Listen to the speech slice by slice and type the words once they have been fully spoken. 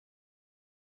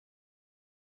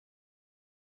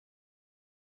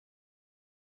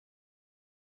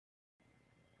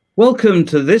Welcome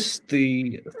to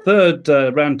the third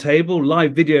roundtable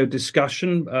live video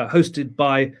discussion hosted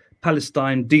by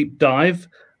Palestine Deep Dive.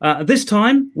 This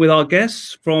time with our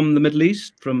guests from the Middle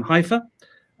East, from Haifa,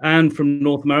 and from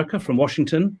North America, from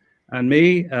Washington, and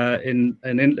me in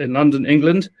London,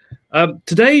 England.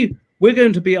 Today, we're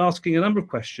going to be asking a number of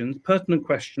questions, pertinent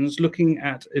questions, looking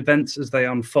at events as they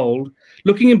unfold,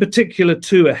 looking in particular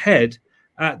ahead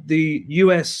at the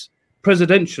US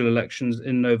presidential elections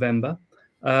in November.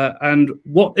 And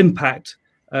what impact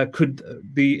could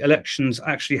the elections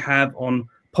actually have on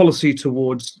policy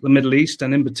towards the Middle East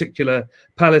and in particular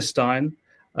Palestine?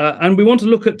 And we want to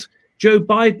look at Joe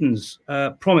Biden's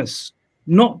promise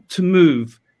not to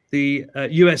move the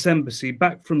US embassy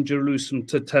back from Jerusalem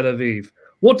to Tel Aviv.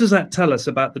 What does that tell us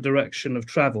about the direction of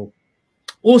travel?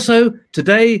 Also,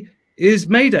 today is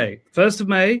May Day, 1st of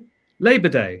May, Labor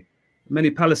Day.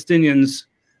 Many Palestinians,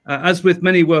 as with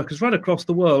many workers right across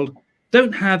the world,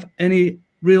 don't have any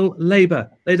real labor.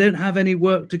 They don't have any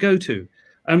work to go to.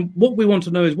 And what we want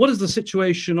to know is, what is the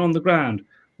situation on the ground?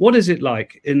 What is it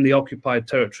like in the occupied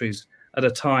territories at a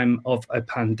time of a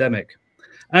pandemic?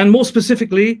 And more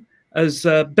specifically, as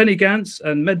Benny Gantz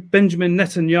and Benjamin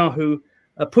Netanyahu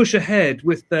push ahead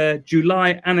with their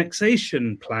July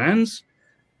annexation plans,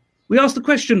 we ask the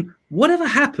question, whatever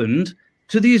happened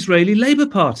to the Israeli Labour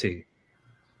Party?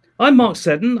 I'm Mark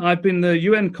Seddon. I've been the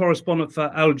UN correspondent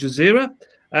for Al Jazeera,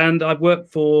 and I've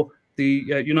worked for the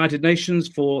United Nations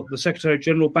for the Secretary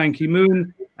General Ban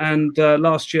Ki-moon, and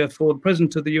last year for the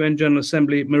President of the UN General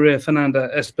Assembly, Maria Fernanda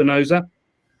Espinosa.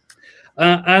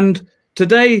 And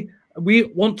today we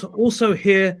want to also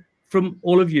hear from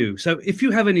all of you. So if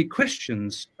you have any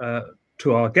questions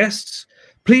to our guests,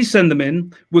 please send them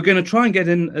in. We're going to try and get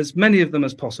in as many of them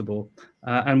as possible,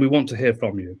 and we want to hear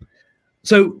from you.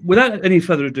 So without any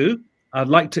further ado, I'd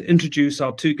like to introduce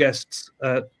our two guests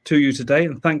to you today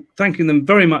and thanking them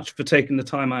very much for taking the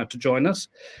time out to join us.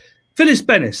 Phyllis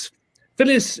Bennis.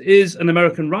 Phyllis is an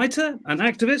American writer and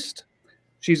activist.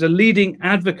 She's a leading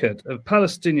advocate of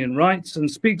Palestinian rights and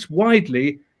speaks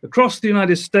widely across the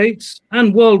United States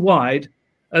and worldwide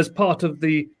as part of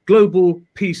the global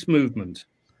peace movement.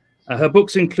 Her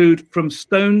books include From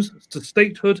Stones to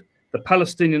Statehood, The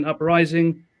Palestinian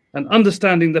Uprising, and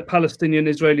Understanding the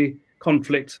Palestinian-Israeli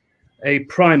Conflict, a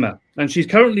primer. And she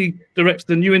currently directs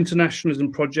the New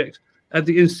Internationalism Project at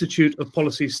the Institute of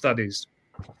Policy Studies.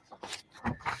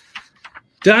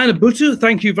 Diana Buttu,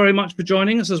 thank you very much for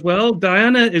joining us as well.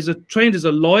 Diana is trained as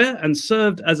a lawyer and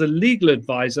served as a legal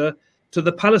advisor to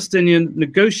the Palestinian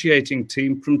negotiating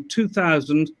team from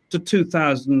 2000 to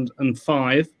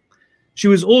 2005. She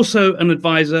was also an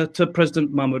advisor to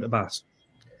President Mahmoud Abbas.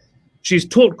 She's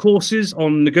taught courses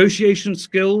on negotiation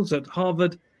skills at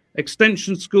Harvard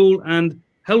Extension School and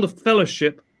held a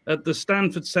fellowship at the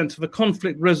Stanford Center for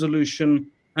Conflict Resolution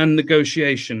and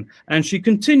Negotiation. And she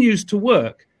continues to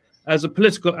work as a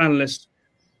political analyst.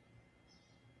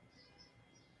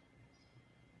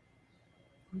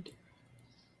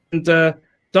 And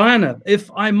Diana, if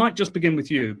I might just begin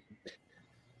with you.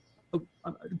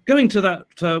 Going to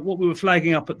that, what we were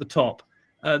flagging up at the top,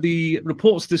 the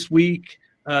reports this week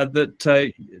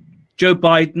that Joe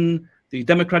Biden, the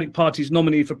Democratic Party's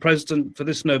nominee for president for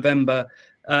this November,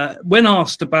 when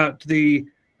asked about the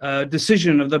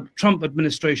decision of the Trump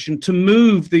administration to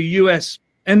move the US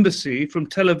embassy from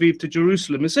Tel Aviv to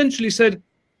Jerusalem, essentially said,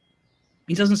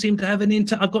 he doesn't seem to have any,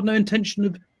 I've got no intention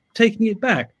of taking it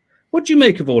back. What do you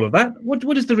make of all of that?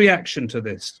 What is the reaction to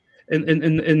this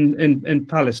in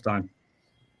Palestine?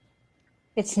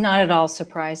 It's not at all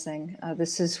surprising.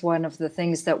 This is one of the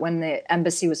things that when the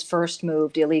embassy was first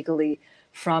moved illegally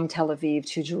from Tel Aviv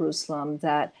to Jerusalem,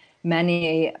 that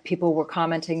many people were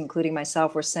commenting, including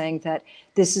myself, were saying that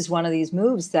this is one of these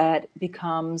moves that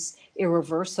becomes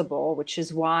irreversible, which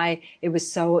is why it was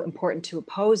so important to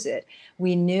oppose it.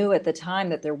 We knew at the time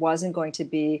that there wasn't going to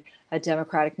be a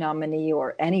Democratic nominee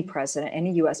or any president,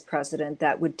 any US president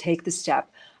that would take the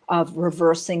step of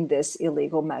reversing this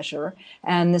illegal measure.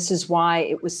 And this is why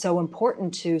it was so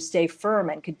important to stay firm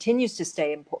and continues to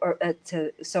stay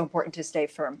so important to stay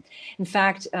firm. In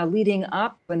fact, leading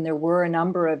up, when there were a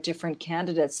number of different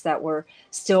candidates that were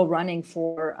still running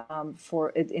for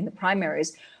in the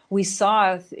primaries, we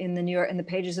saw in the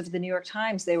pages of the New York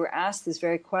Times, they were asked this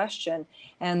very question,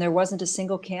 and there wasn't a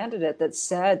single candidate that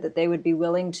said that they would be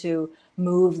willing to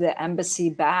move the embassy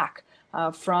back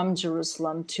from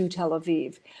Jerusalem to Tel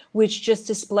Aviv, which just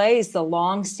displays the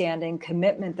long-standing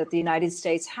commitment that the United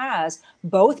States has,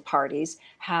 both parties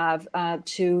have,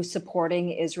 to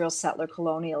supporting Israel's settler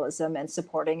colonialism and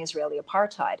supporting Israeli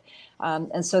apartheid.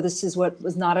 And so this is what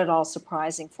was not at all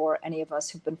surprising for any of us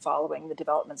who've been following the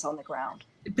developments on the ground.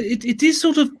 But it is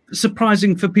sort of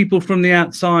surprising for people from the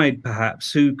outside,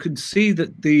 perhaps, who could see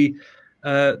that the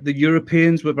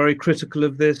Europeans were very critical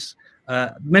of this.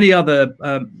 Many other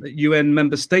UN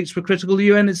member states were critical. The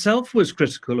UN itself was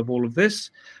critical of all of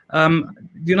this. The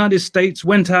United States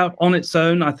went out on its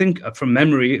own. I think from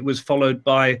memory, it was followed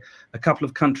by a couple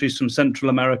of countries from Central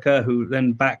America who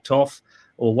then backed off,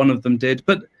 or one of them did.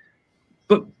 But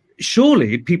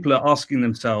surely people are asking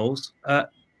themselves,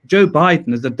 Joe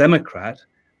Biden, as a Democrat,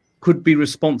 could be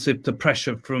responsive to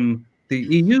pressure from the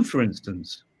EU, for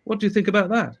instance. What do you think about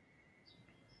that?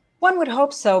 One would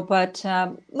hope so, but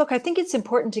look, I think it's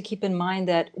important to keep in mind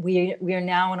that we are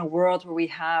now in a world where we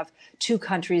have two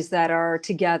countries that are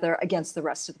together against the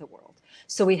rest of the world.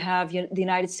 So we have the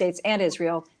United States and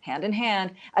Israel hand in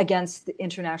hand against the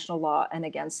international law and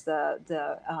against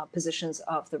the positions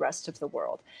of the rest of the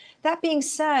world. That being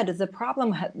said, the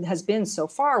problem has been so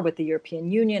far with the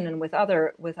European Union and with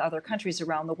other countries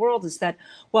around the world is that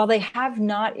while they have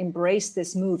not embraced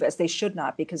this move, as they should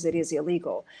not because it is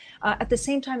illegal, at the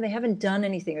same time they haven't done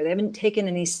anything, or they haven't taken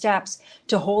any steps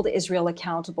to hold Israel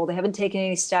accountable. They haven't taken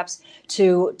any steps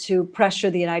to pressure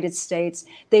the United States.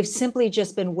 They've simply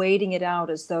just been waiting it out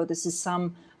as though this is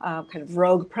some kind of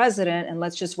rogue president, and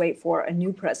let's just wait for a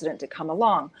new president to come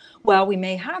along. Well, we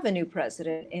may have a new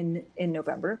president in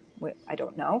November. I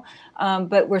don't know.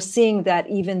 But we're seeing that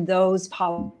even those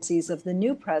policies of the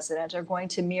new president are going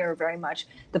to mirror very much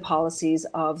the policies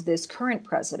of this current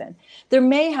president. There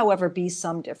may, however, be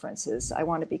some differences. I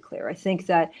want to be clear. I think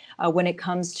that when it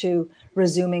comes to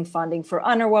resuming funding for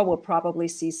UNRWA, we'll probably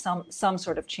see some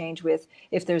sort of change with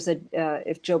if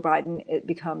Joe Biden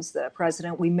becomes the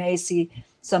president. We may see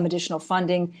some additional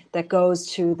funding that goes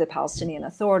to the Palestinian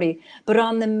Authority. But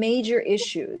on the major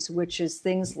issues, which is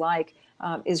things like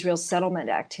Israel's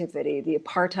settlement activity, the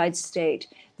apartheid state,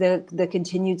 the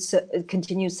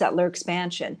continued settler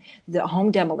expansion, the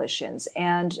home demolitions,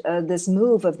 and this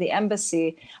move of the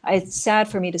embassy, it's sad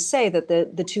for me to say that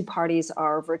the two parties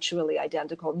are virtually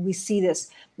identical. And we see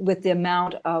this with the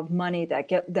amount of money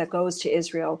that goes to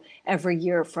Israel every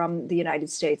year from the United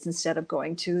States instead of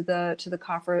going to the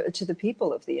coffer to the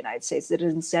people of the United States. That it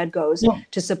instead goes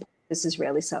to support this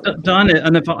Israeli settlement. Diana,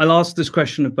 and if I'll ask this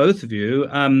question of both of you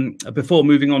before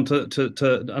moving on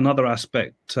to another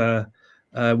aspect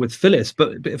with Phyllis,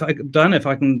 but Diana, if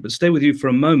I can stay with you for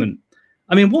a moment.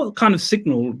 I mean, what kind of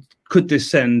signal could this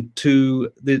send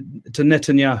to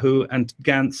Netanyahu and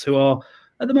Gantz, who are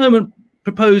at the moment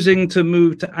proposing to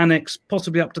move to annex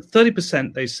possibly up to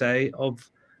 30%, they say,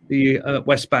 of the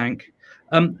West Bank?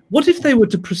 What if they were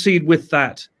to proceed with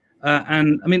that?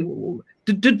 And I mean,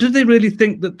 do they really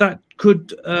think that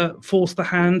could force the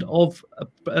hand of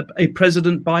a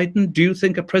President Biden? Do you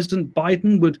think a President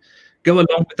Biden would go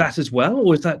along with that as well?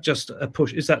 Or is that just a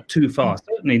push? Is that too far?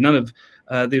 Certainly none of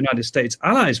the United States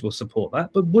allies will support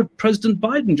that. But would President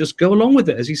Biden just go along with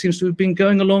it, as he seems to have been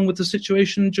going along with the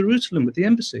situation in Jerusalem with the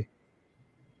embassy?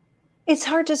 It's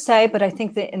hard to say, but I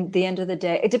think that in the end of the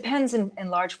day, it depends in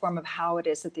large form of how it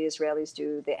is that the Israelis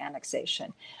do the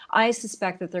annexation. I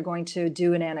suspect that they're going to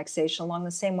do an annexation along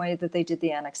the same way that they did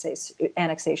the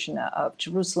annexation of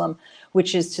Jerusalem,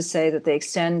 which is to say that they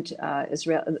extend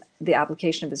the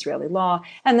application of Israeli law,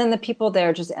 and then the people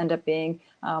there just end up being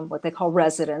what they call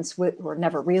residents, who are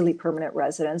never really permanent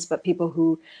residents, but people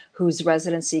whose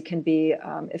residency can be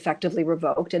effectively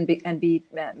revoked and be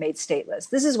made stateless.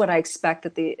 This is what I expect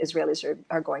that the Israelis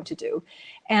are going to do.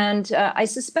 And I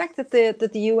suspect that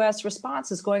the U.S.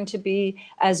 response is going to be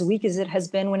as weak as it has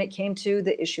been when it came to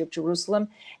the issue of Jerusalem,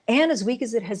 and as weak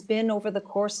as it has been over the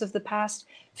course of the past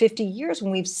 50 years,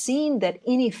 when we've seen that,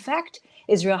 in effect,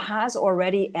 Israel has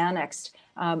already annexed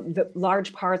the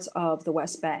large parts of the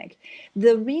West Bank.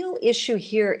 The real issue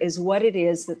here is what it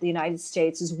is that the United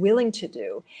States is willing to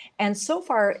do. And so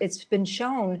far, it's been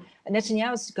shown,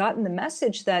 Netanyahu's gotten the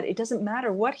message that it doesn't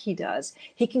matter what he does,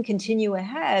 he can continue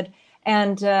ahead.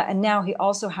 And now he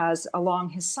also has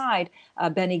along his side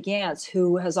Benny Gantz,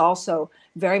 who has also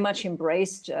very much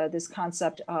embraced this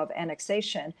concept of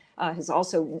annexation has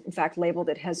also, in fact, labeled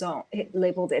it his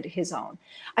own.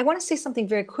 I want to say something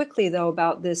very quickly, though,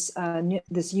 about this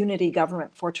this unity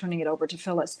government before turning it over to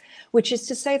Phyllis, which is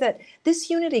to say that this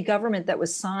unity government that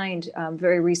was signed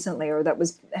very recently, or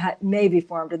that may be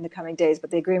formed in the coming days,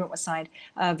 but the agreement was signed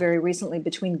very recently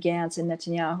between Gantz and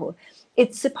Netanyahu.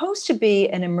 It's supposed to be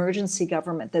an emergency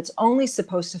government that's only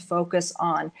supposed to focus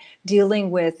on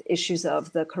dealing with issues of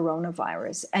the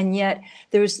coronavirus. And yet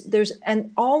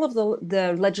and all of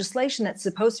the legislation that's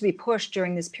supposed to be pushed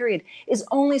during this period is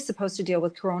only supposed to deal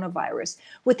with coronavirus,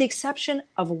 with the exception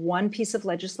of one piece of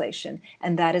legislation,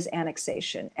 and that is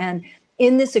annexation. And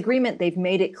in this agreement, they've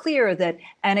made it clear that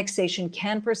annexation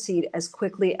can proceed as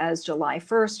quickly as July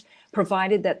 1st,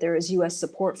 provided that there is U.S.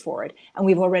 support for it. And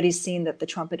we've already seen that the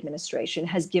Trump administration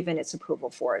has given its approval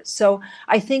for it. So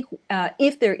I think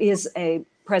if there is a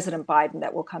President Biden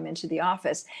that will come into the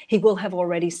office, he will have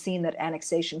already seen that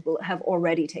annexation will have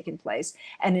already taken place.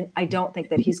 And I don't think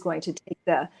that he's going to take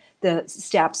the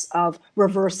steps of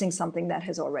reversing something that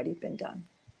has already been done.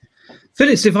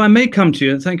 Phyllis, if I may come to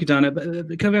you, thank you, Diana,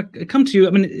 but can I come to you?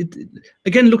 I mean,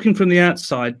 again, looking from the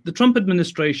outside, the Trump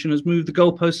administration has moved the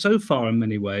goalpost so far in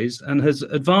many ways and has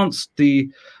advanced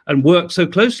and worked so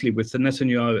closely with the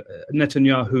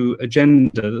Netanyahu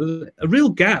agenda. A real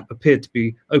gap appeared to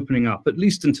be opening up, at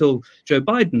least until Joe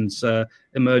Biden's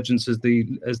emergence as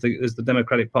the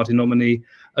Democratic Party nominee.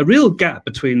 A real gap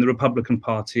between the Republican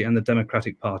Party and the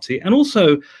Democratic Party, and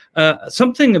also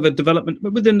something of a development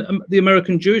within the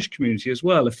American Jewish community as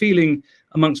well. A feeling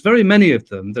amongst very many of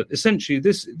them that essentially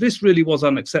this really was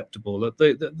unacceptable. That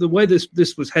the way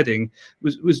this was heading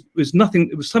was nothing.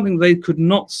 It was something they could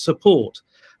not support.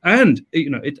 And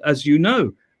as you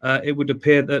know, it would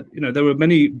appear that there were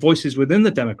many voices within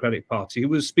the Democratic Party who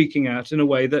was speaking out in a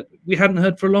way that we hadn't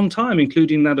heard for a long time,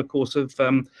 including that, of course, of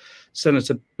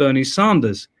Senator Bernie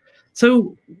Sanders.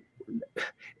 So,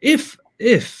 if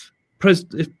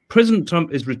President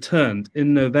Trump is returned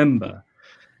in November,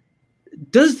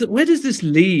 where does this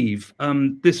leave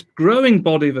this growing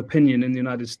body of opinion in the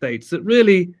United States that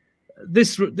really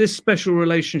this special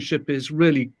relationship is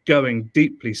really going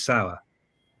deeply sour?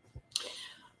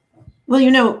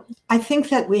 Well, I think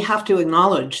that we have to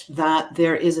acknowledge that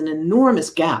there is an enormous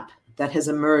gap that has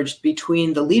emerged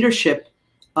between the leadership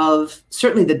of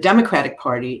certainly the Democratic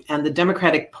Party and the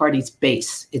Democratic Party's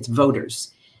base, its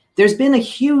voters. There's been a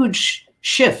huge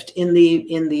shift in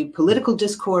the political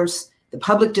discourse, the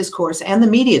public discourse, and the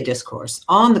media discourse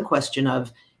on the question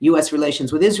of U.S.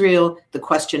 relations with Israel, the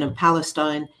question of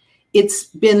Palestine. It's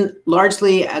been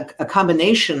largely a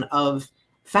combination of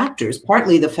factors,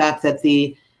 partly the fact that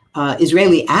the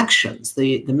Israeli actions,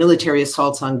 the military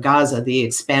assaults on Gaza, the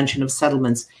expansion of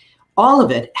settlements, all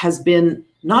of it has been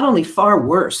not only far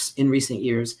worse in recent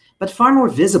years, but far more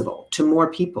visible to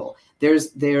more people.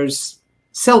 There's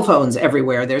cell phones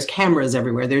everywhere, there's cameras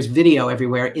everywhere, there's video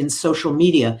everywhere in social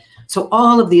media. So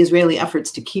all of the Israeli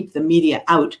efforts to keep the media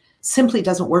out simply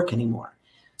doesn't work anymore.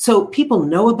 So people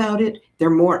know about it, they're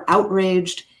more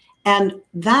outraged, and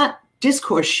that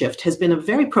discourse shift has been a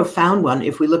very profound one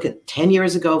if we look at 10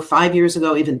 years ago, 5 years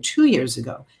ago, even 2 years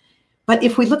ago. But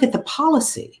if we look at the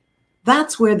policy,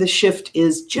 that's where the shift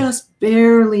is just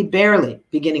barely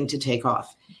beginning to take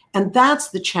off. And that's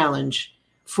the challenge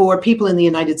for people in the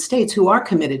United States who are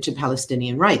committed to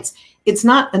Palestinian rights. It's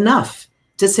not enough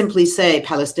to simply say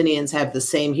Palestinians have the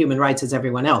same human rights as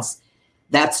everyone else.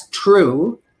 That's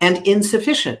true and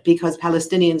insufficient because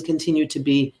Palestinians continue to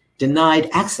be denied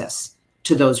access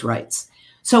to those rights.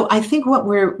 So I think what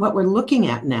we're looking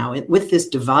at now with this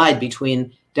divide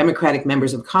between Democratic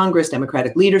members of Congress,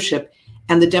 Democratic leadership,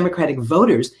 and the Democratic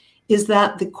voters is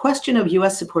that the question of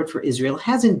U.S. support for Israel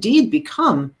has indeed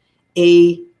become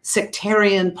a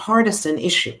sectarian partisan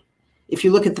issue. If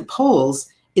you look at the polls,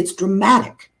 it's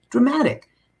dramatic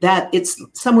that it's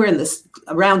somewhere in this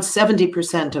around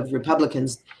 70% of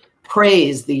Republicans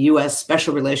praise the U.S.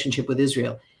 special relationship with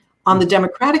Israel. On the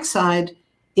Democratic side,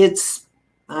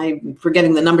 I'm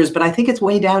forgetting the numbers, but I think it's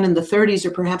way down in the 30s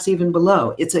or perhaps even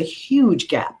below. It's a huge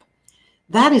gap.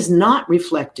 That is not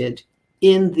reflected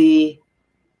in the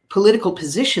political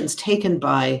positions taken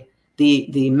by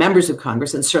the members of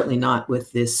Congress, and certainly not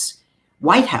with this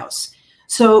White House.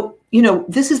 So,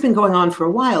 this has been going on for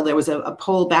a while. There was a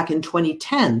poll back in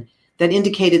 2010 that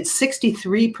indicated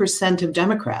 63% of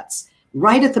Democrats,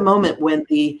 right at the moment when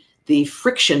the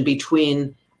friction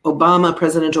between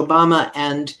President Obama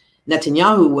and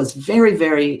Netanyahu was very,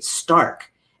 very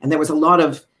stark. And there was a lot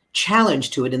of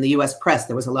challenge to it in the US press.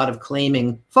 There was a lot of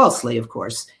claiming, falsely, of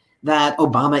course, that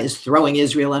Obama is throwing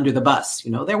Israel under the bus.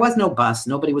 There was no bus.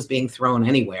 Nobody was being thrown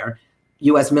anywhere.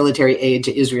 US military aid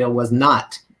to Israel was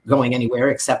not going anywhere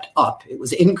except up. It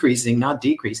was increasing, not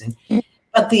decreasing.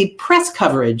 But the press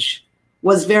coverage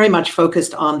was very much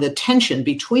focused on the tension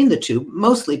between the two,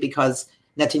 mostly because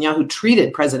Netanyahu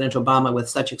treated President Obama with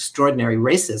such extraordinary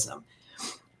racism.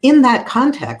 In that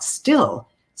context, still,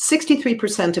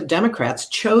 63% of Democrats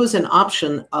chose an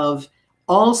option of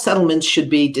all settlements should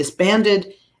be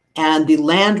disbanded and the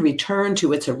land returned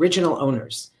to its original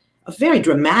owners. A very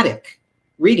dramatic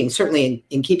reading, certainly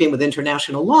in keeping with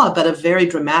international law, but a very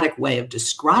dramatic way of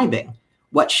describing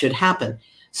what should happen.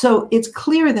 So it's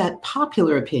clear that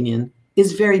popular opinion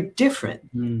is very different.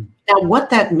 Now, what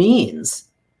that means,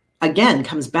 again,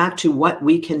 comes back to what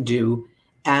we can do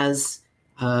as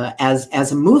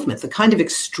a movement, the kind of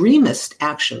extremist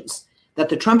actions that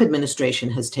the Trump administration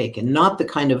has taken, not the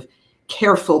kind of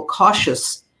careful,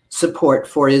 cautious support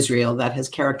for Israel that has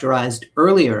characterized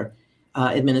earlier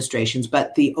administrations,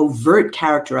 but the overt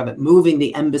character of it, moving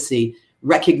the embassy,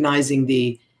 recognizing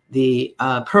the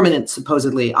permanent,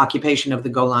 supposedly, occupation of the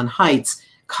Golan Heights,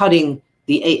 cutting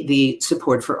the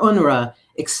support for UNRWA,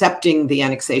 accepting the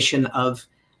annexation of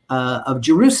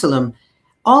Jerusalem,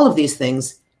 all of these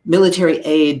things, military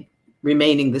aid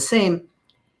remaining the same.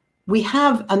 We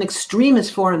have an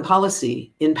extremist foreign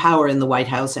policy in power in the White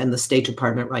House and the State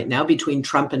Department right now between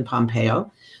Trump and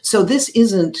Pompeo. So this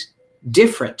isn't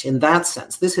different in that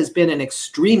sense. This has been an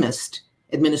extremist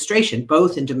administration,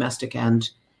 both in domestic and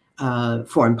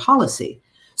foreign policy.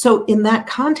 So in that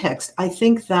context, I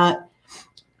think that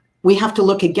we have to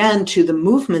look again to the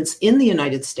movements in the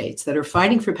United States that are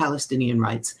fighting for Palestinian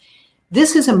rights.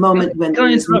 This is a moment when— Can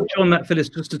I interrupt you on that, Phyllis,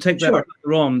 just to take that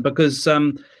further on, because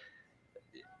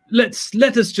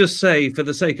let us just say, for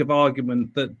the sake of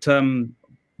argument, that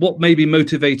what may be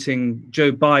motivating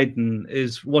Joe Biden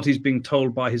is what he's being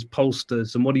told by his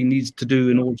pollsters and what he needs to do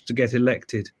in order to get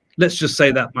elected. Let's just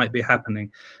say that might be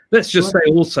happening. Let's just say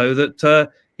also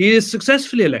that he is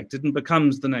successfully elected and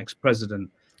becomes the next president.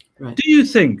 Right. Do you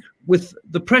think, with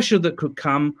the pressure that could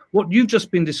come, what you've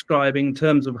just been describing in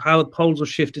terms of how polls have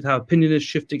shifted, how opinion is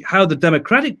shifting, how the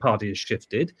Democratic Party has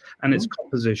shifted and its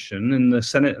composition in the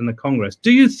Senate and the Congress,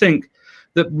 do you think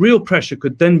that real pressure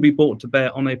could then be brought to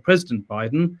bear on a President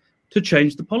Biden to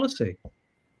change the policy?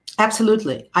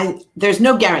 Absolutely. There's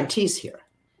no guarantees here.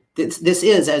 This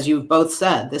is, as you've both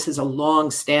said, this is a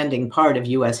long-standing part of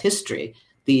U.S. history.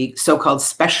 The so-called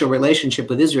special relationship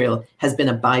with Israel has been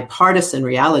a bipartisan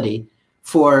reality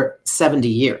for 70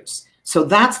 years. So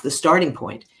that's the starting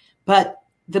point. But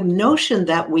the notion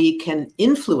that we can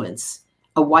influence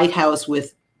a White House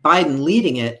with Biden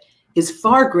leading it is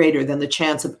far greater than the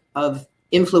chance of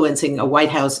influencing a White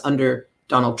House under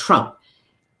Donald Trump.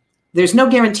 There's no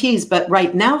guarantees, but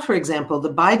right now, for example,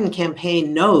 the Biden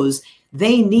campaign knows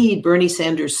they need Bernie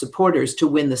Sanders supporters to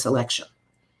win this election.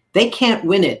 They can't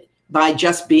win it by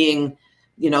just being,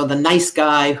 the nice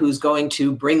guy who's going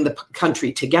to bring the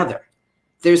country together.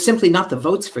 There's simply not the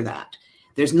votes for that.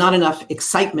 There's not enough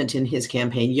excitement in his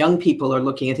campaign. Young people are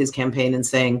looking at his campaign and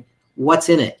saying, what's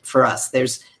in it for us?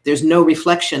 There's no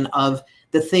reflection of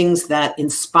the things that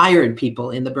inspired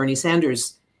people in the Bernie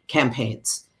Sanders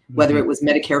campaigns, whether it was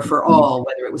Medicare for all,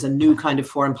 whether it was a new kind of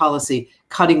foreign policy,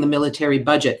 cutting the military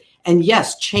budget, and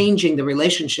yes, changing the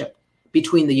relationship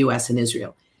between the US and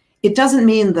Israel. It doesn't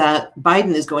mean that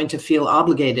Biden is going to feel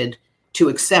obligated to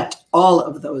accept all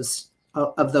of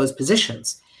those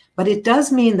positions, but it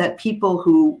does mean that people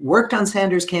who worked on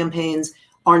Sanders campaigns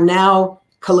are now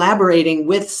collaborating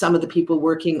with some of the people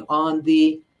working on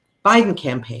the Biden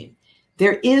campaign.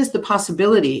 There is the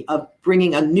possibility of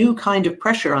bringing a new kind of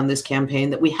pressure on this campaign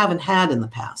that we haven't had in the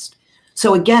past.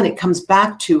 So again, it comes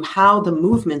back to how the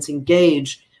movements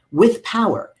engage with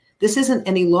power. This isn't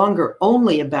any longer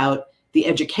only about the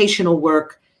educational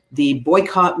work, the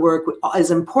boycott work,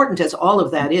 as important as all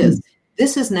of that is.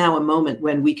 This is now a moment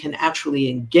when we can actually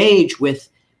engage with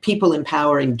people in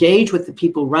power, engage with the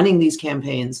people running these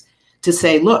campaigns to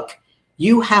say, look,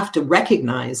 you have to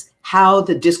recognize how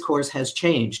the discourse has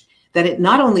changed, that it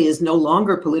not only is no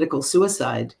longer political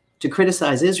suicide to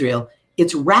criticize Israel,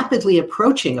 it's rapidly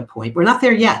approaching a point. We're not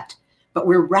there yet, but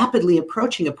we're rapidly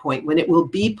approaching a point when it will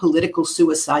be political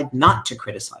suicide not to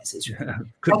criticize Israel. Yeah,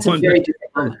 that's a very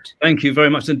different moment. Thank you very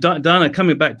much. And Dana,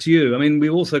 coming back to you, I mean, we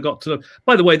also got to,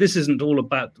 by the way, this isn't all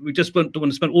about, we just don't want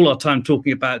to spend all our time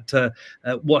talking about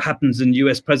what happens in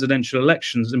US presidential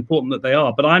elections, important that they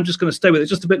are, but I'm just going to stay with it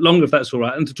just a bit longer if that's all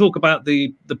right, and to talk about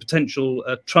the potential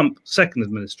Trump second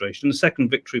administration, the second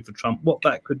victory for Trump, what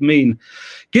that could mean,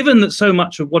 given that so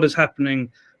much of what is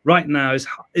happening right now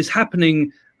is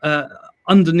happening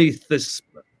underneath this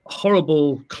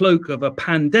horrible cloak of a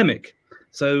pandemic.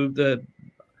 So the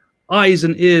eyes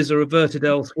and ears are averted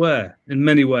elsewhere in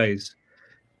many ways.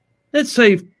 let's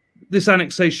say this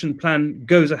annexation plan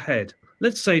goes ahead.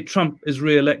 Let's say Trump is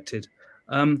re-elected.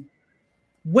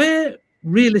 Where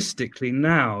realistically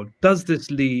now does this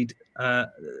lead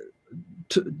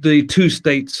to the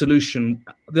two-state solution,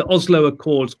 the Oslo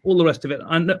Accords, all the rest of it?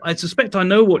 I suspect I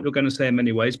know what you're going to say in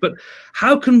many ways, but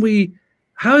how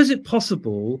is it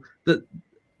possible that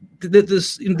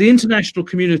the international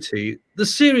community, the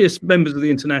serious members of the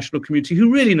international community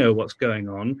who really know what's going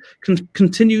on, can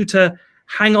continue to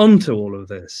hang on to all of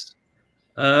this?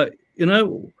 What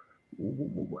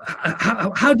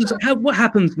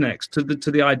happens next to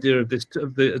the idea of this,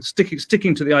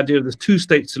 sticking to the idea of this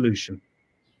two-state solution?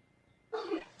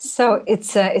 So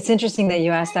it's interesting that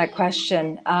you asked that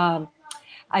question. I've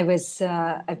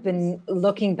been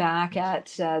looking back at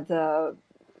the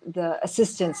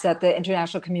assistance that the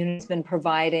international community has been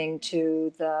providing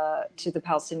to the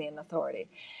Palestinian Authority.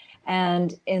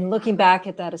 And in looking back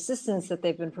at that assistance that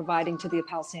they've been providing to the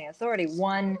Palestinian Authority,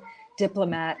 one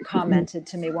diplomat commented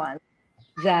to me once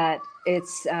that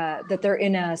that they're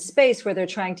in a space where they're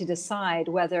trying to decide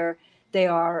whether they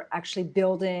are actually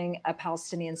building a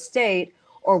Palestinian state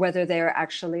or whether they are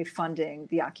actually funding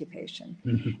the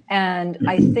occupation. And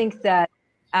I think that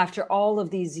after all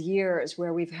of these years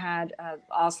where we've had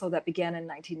Oslo that began in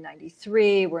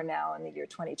 1993, we're now in the year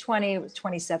 2020, it was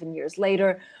 27 years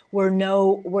later, we're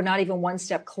not even one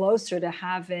step closer to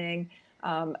having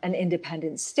an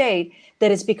independent state, that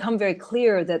it's become very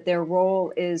clear that their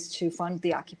role is to fund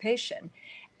the occupation.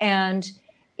 And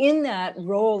in that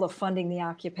role of funding the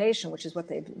occupation, which is what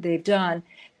they've done,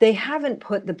 they haven't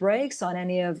put the brakes on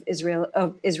any of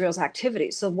Israel's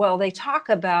activities. So while they talk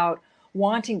about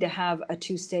wanting to have a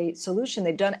two-state solution,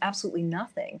 they've done absolutely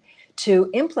nothing to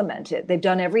implement it. They've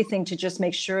done everything to just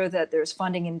make sure that there's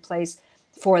funding in place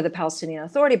for the Palestinian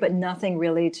Authority, but nothing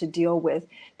really to deal with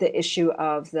the issue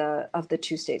of the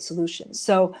two-state solution.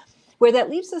 So where that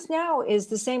leaves us now is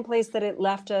the same place that it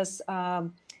left us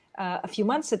a few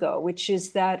months ago, which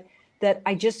is that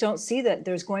I just don't see that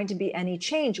there's going to be any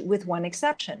change, with one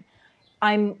exception.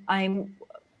 I'm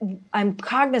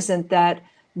cognizant that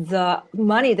the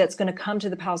money that's going to come to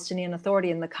the Palestinian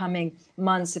Authority in the coming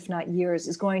months, if not years,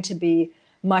 is going to be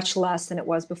much less than it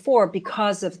was before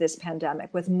because of this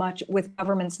pandemic, with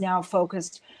governments now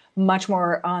focused much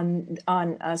more on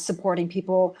supporting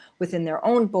people within their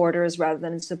own borders rather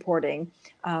than supporting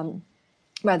Palestinians,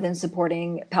 rather than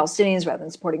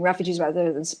supporting refugees,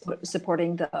 rather than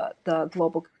supporting the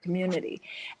global community.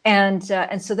 And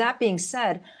so that being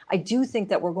said, I do think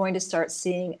that we're going to start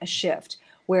seeing a shift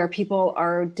where people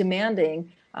are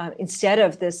demanding, instead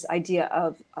of this idea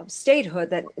of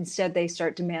statehood, that instead they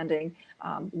start demanding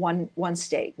one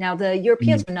state. Now, the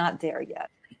Europeans are not there yet,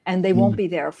 and they won't be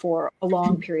there for a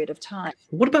long period of time.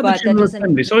 What about the General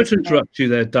Assembly? Sorry to interrupt you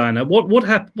there, Diana. What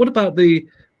about the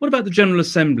General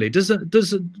Assembly?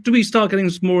 Do we start getting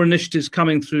some more initiatives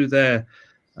coming through there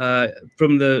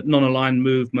from the non-aligned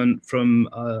movement, from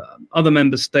other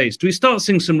member states? Do we start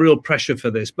seeing some real pressure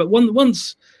for this? But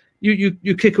once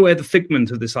you kick away the figment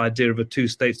of this idea of a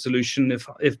two-state solution, if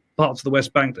parts of the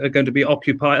West Bank are going to be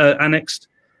annexed,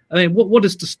 I mean, what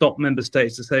is to stop member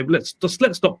states to say, let's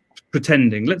stop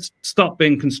pretending, let's start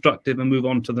being constructive and move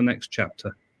on to the next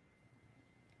chapter?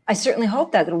 I certainly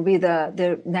hope that it will be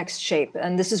the next shape.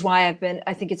 And this is why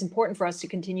I think it's important for us to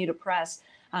continue to press,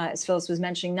 as Phyllis was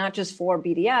mentioning, not just for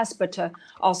BDS, but to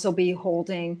also be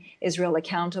holding Israel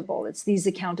accountable. It's these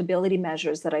accountability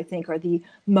measures that I think are the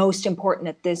most important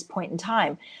at this point in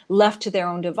time. Left to their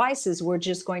own devices, we're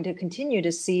just going to continue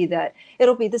to see that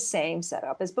it'll be the same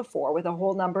setup as before, with a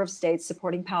whole number of states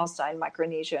supporting Palestine,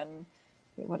 Micronesia, and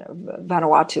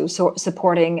Vanuatu, so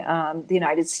supporting the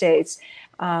United States.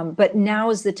 But now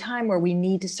is the time where we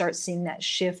need to start seeing that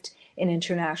shift in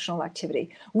international activity.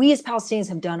 We as Palestinians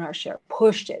have done our share,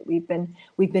 pushed it. We've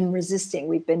been resisting.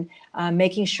 We've been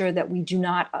making sure that we do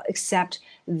not accept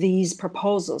these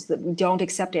proposals, that we don't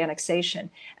accept annexation.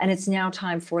 And it's now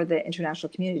time for the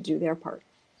international community to do their part.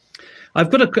 I've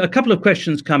got a couple of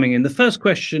questions coming in. The first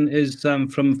question is from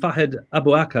Fahed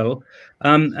Abu Akal,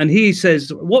 and he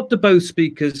says, what do both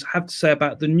speakers have to say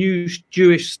about the new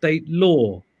Jewish state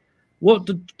law? What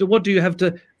do you have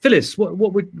to, Phyllis,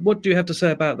 what do you have to say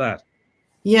about that?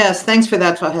 Yes, thanks for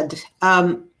that, Fahed.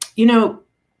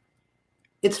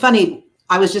 It's funny.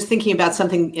 I was just thinking about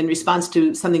something in response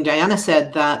to something Diana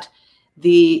said, that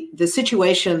the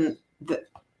situation that,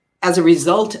 as a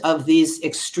result of these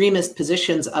extremist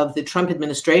positions of the Trump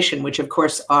administration, which of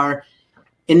course are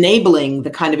enabling the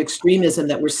kind of extremism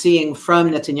that we're seeing from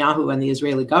Netanyahu and the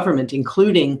Israeli government,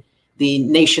 including the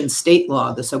nation state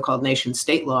law, the so-called nation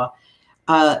state law,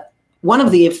 one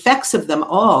of the effects of them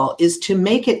all is to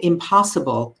make it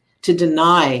impossible to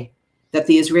deny that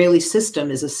the Israeli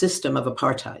system is a system of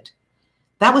apartheid.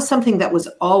 That was something that was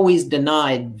always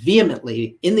denied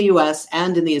vehemently in the US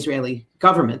and in the Israeli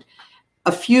government.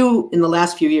 In the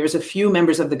last few years, a few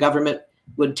members of the government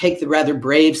would take the rather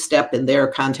brave step in their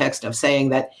context of saying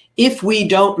that if we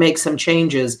don't make some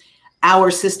changes,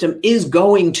 our system is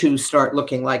going to start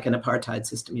looking like an apartheid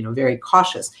system, very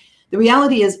cautious. The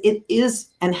reality is it is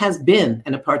and has been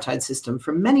an apartheid system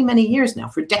for many, many years now,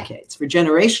 for decades, for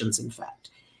generations, in fact.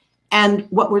 And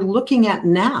what we're looking at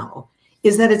now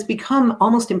is that it's become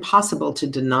almost impossible to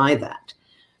deny that.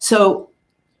 So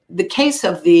the case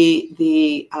of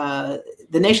the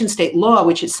nation-state law,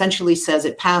 which essentially says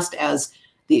it passed as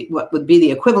what would be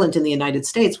the equivalent in the United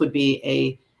States, would be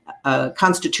a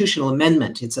constitutional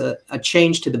amendment. It's a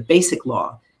change to the basic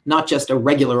law, not just a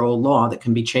regular old law that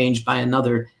can be changed by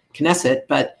another Knesset,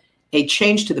 but a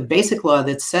change to the basic law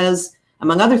that says,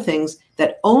 among other things,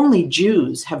 that only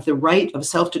Jews have the right of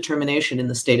self-determination in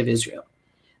the state of Israel,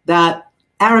 that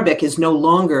Arabic is no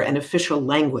longer an official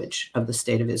language of the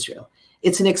state of Israel.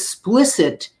 It's an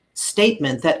explicit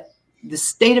statement that the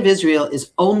state of Israel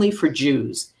is only for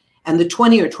Jews, and the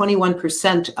 20 or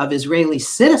 21% of Israeli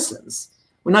citizens,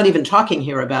 we're not even talking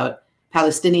here about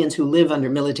Palestinians who live under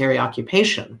military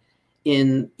occupation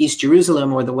in East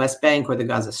Jerusalem or the West Bank or the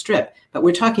Gaza Strip, but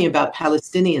we're talking about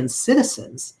Palestinian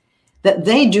citizens, that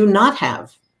they do not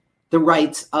have the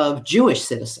rights of Jewish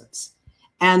citizens.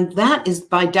 And that is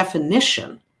by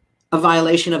definition a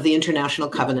violation of the International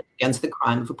Covenant Against the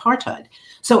Crime of Apartheid.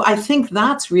 So I think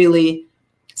that's really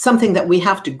something that we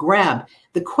have to grab.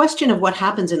 The question of what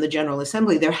happens in the General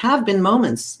Assembly, there have been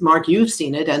moments, Mark, you've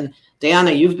seen it, and Diana,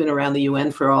 you've been around the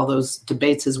UN for all those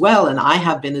debates as well, and I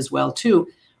have been as well too,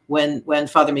 when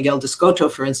Father Miguel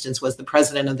Descoto, for instance, was the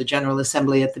president of the General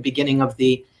Assembly at the beginning of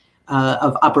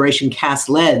of Operation Cast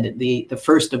Lead, the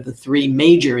first of the three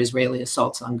major Israeli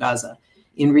assaults on Gaza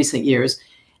in recent years.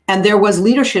 And there was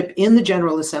leadership in the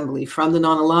General Assembly from the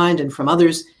non-aligned and from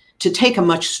others to take a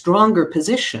much stronger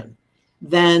position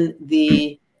than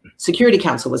the Security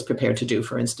Council was prepared to do,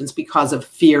 for instance, because of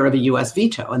fear of a US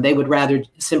veto. And they would rather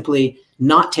simply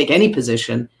not take any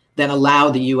position than allow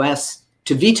the US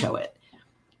to veto it.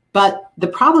 But the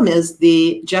problem is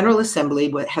the General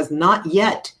Assembly has not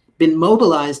yet been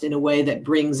mobilized in a way that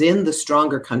brings in the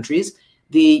stronger countries.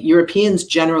 The Europeans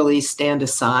generally stand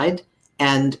aside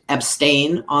and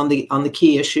abstain on the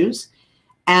key issues.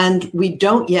 And we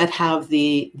don't yet have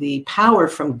the power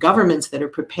from governments that are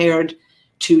prepared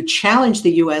to challenge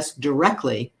the US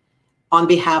directly on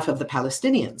behalf of the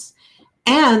Palestinians.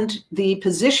 And the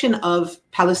position of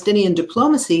Palestinian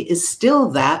diplomacy is still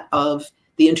that of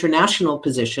the international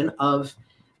position of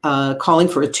calling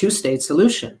for a two-state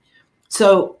solution.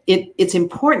 So it's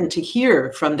important to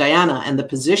hear from Diana and the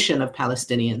position of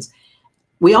Palestinians.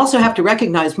 We also have to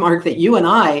recognize, Mark, that you and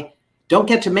I don't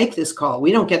get to make this call.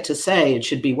 We don't get to say it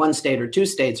should be one state or two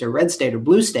states or red state or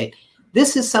blue state.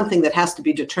 This is something that has to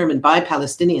be determined by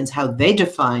Palestinians, how they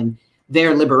define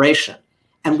their liberation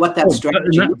and what that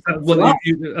strategy is.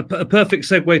 A perfect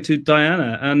segue to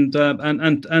Diana and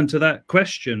to that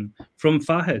question from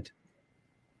Fahed.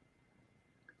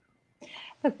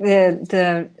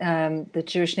 The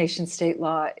Jewish nation state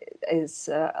law is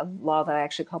a law that I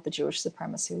actually call the Jewish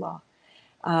supremacy law.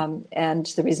 And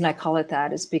the reason I call it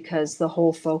that is because the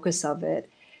whole focus of it,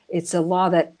 it's a law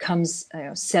that comes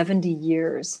 70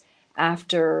 years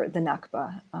after the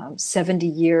Nakba, 70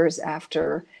 years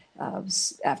after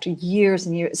years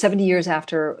and years, 70 years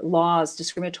after laws,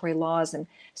 discriminatory laws and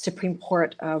Supreme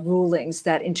Court rulings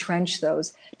that entrench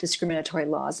those discriminatory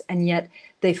laws. And yet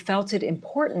they felt it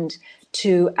important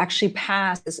to actually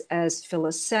pass, as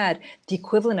Phyllis said, the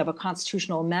equivalent of a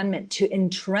constitutional amendment to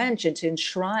entrench and to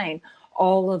enshrine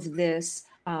all of this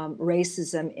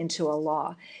racism into a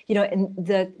law. And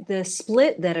the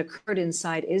split that occurred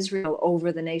inside Israel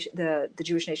over the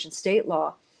Jewish nation state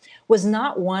law was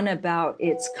not one about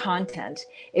its content.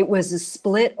 It was a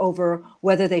split over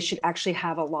whether they should actually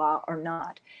have a law or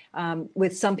not.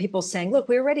 With some people saying, look,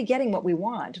 we're already getting what we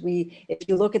want. If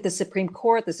you look at the Supreme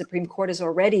Court is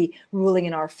already ruling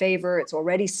in our favor. It's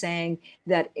already saying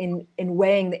that in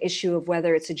weighing the issue of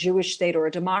whether it's a Jewish state or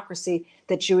a democracy,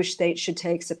 that Jewish states should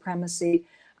take supremacy.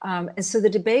 And so the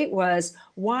debate was,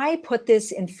 why put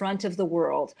this in front of the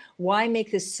world? Why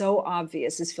make this so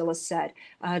obvious, as Phyllis said,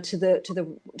 to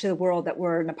the world that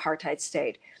we're an apartheid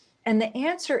state? And the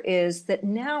answer is that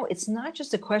now it's not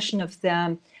just a question of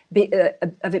it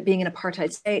being an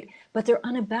apartheid state, but they're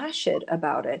unabashed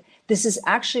about it. This is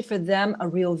actually for them a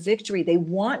real victory. They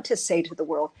want to say to the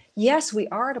world, yes, we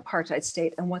are an apartheid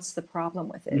state, and what's the problem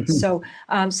with it? So,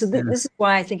 this is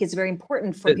why I think it's very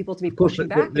important for people to be pushing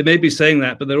back. They may be saying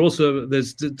that, but there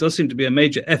does seem to be a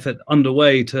major effort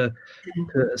underway to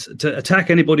attack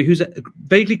anybody who's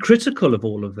vaguely critical of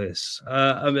all of this.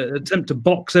 An attempt to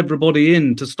box everybody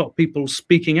in to stop people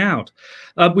speaking out.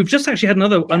 We've just actually had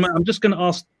another. Yes. I'm just going to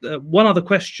ask one other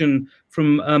question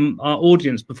from our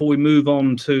audience before we move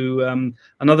on to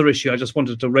another issue I just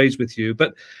wanted to raise with you.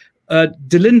 But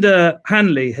Delinda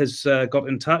Hanley has got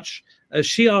in touch.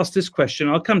 She asked this question.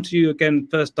 I'll come to you again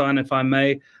first, Diane, if I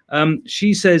may.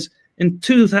 She says, in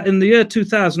the year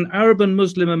 2000, Arab and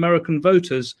Muslim American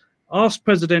voters asked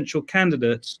presidential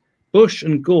candidates Bush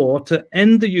and Gore to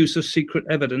end the use of secret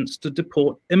evidence to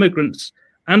deport immigrants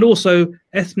and also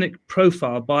ethnic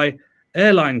profile by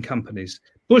airline companies.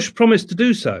 Bush promised to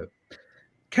do so.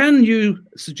 Can you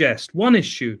suggest one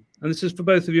issue, and this is for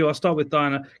both of you, I'll start with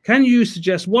Diana, can you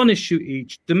suggest one issue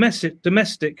each,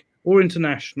 domestic or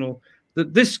international,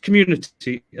 that this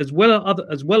community, as well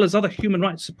as other human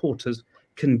rights supporters,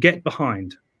 can get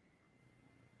behind?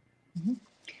 Mm-hmm.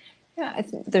 Yeah, I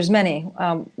think there's many.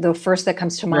 The first that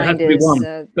comes to mind is...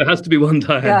 There has to be one,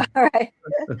 Diane. Yeah, all right.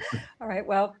 All right,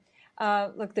 well,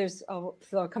 look, so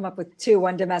I'll come up with two,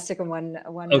 one domestic and one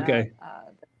okay.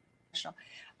 National.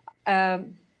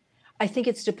 I think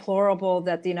it's deplorable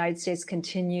that the United States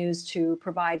continues to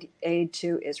provide aid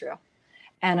to Israel.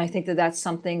 And I think that that's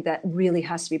something that really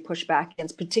has to be pushed back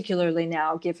against, particularly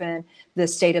now, given the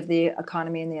state of the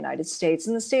economy in the United States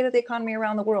and the state of the economy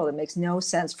around the world. It makes no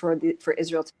sense for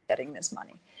Israel to be getting this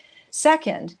money.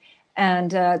 Second,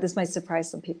 and this might surprise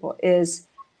some people, is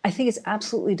I think it's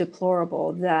absolutely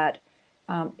deplorable that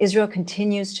Israel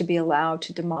continues to be allowed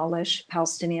to demolish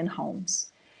Palestinian homes,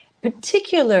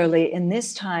 particularly in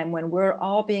this time when we're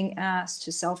all being asked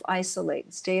to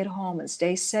self-isolate, stay at home and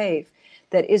stay safe,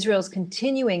 that Israel is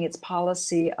continuing its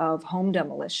policy of home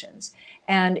demolitions.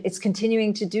 And it's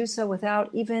continuing to do so without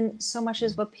even so much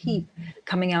as a peep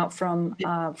coming out from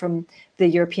the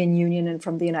European Union and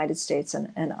from the United States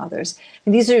and others.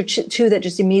 And these are two that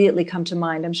just immediately come to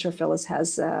mind. I'm sure Phyllis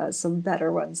has some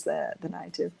better ones than I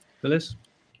do. Phyllis?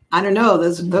 I don't know.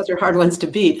 Those are hard ones to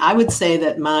beat. I would say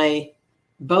that my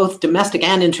both domestic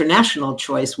and international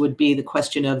choice would be the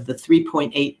question of the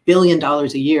 $3.8 billion a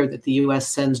year that the U.S.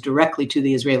 sends directly to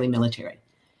the Israeli military.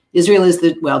 Israel is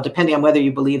depending on whether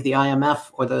you believe the IMF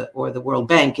or the World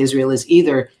Bank, Israel is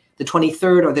either the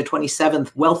 23rd or the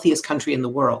 27th wealthiest country in the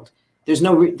world. There's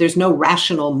no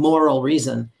rational moral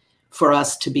reason for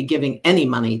us to be giving any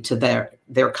money to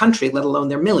their country, let alone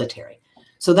their military.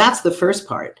 So that's the first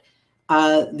part.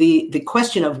 The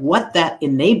question of what that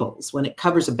enables when it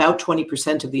covers about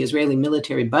 20% of the Israeli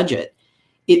military budget,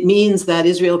 it means that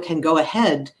Israel can go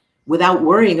ahead without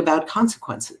worrying about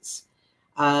consequences.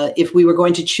 If we were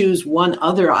going to choose one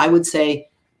other, I would say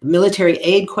the military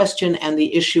aid question and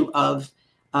the issue of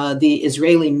the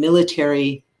Israeli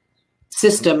military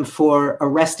system for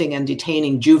arresting and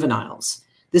detaining juveniles.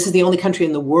 This is the only country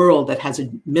in the world that has a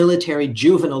military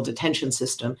juvenile detention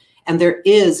system. And there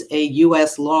is a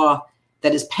US law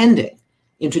that is pending,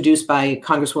 introduced by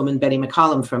Congresswoman Betty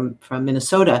McCollum from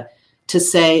Minnesota, to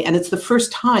say, and it's the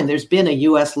first time there's been a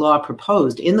US law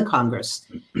proposed in the Congress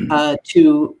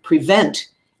to prevent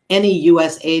any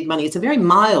US aid money. It's a very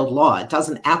mild law. It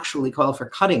doesn't actually call for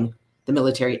cutting the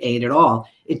military aid at all.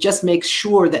 It just makes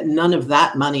sure that none of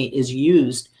that money is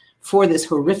used for this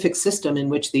horrific system in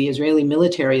which the Israeli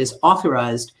military is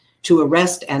authorized to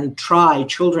arrest and try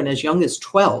children as young as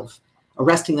 12,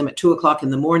 arresting them at 2 o'clock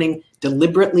in the morning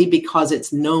deliberately because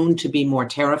it's known to be more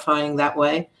terrifying that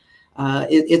way.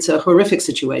 It's a horrific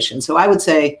situation. So I would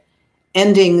say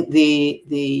ending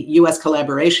the US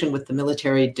collaboration with the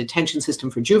military detention system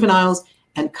for juveniles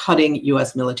and cutting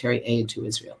US military aid to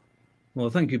Israel. Well,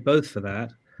 thank you both for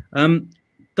that.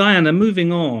 Diana,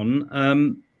 moving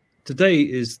on, today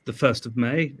is the 1st of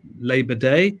May, Labor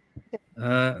Day.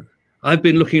 I've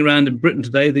been looking around in Britain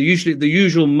today. The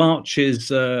usual marches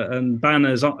and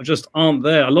banners just aren't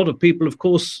there. A lot of people, of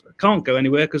course, can't go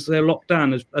anywhere because they're locked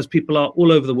down, as people are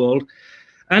all over the world,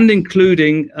 and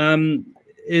including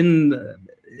in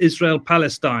Israel,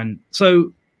 Palestine.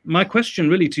 So my question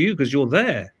really to you, because you're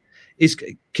there, is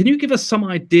can you give us some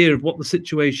idea of what the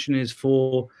situation is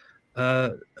for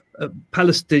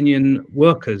Palestinian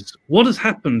workers? What has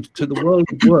happened to the world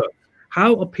of work?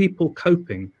 How are people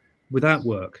coping without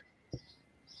work?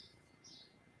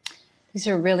 These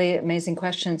are really amazing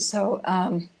questions. So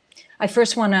I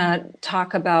first want to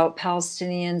talk about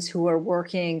Palestinians who are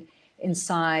working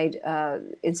inside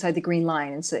the Green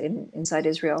Line, inside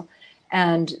Israel,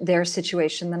 and their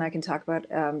situation. Then I can talk about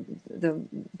the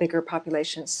bigger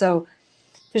population. So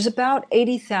there's about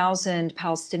 80,000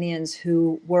 Palestinians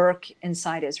who work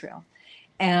inside Israel.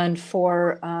 And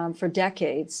for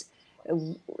decades,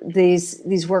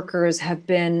 these workers have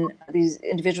been, these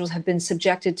individuals have been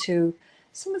subjected to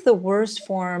some of the worst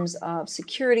forms of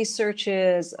security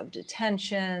searches, of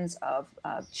detentions, of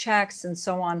checks, and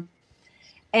so on.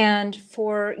 And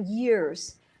for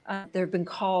years, there have been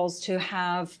calls to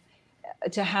have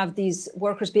these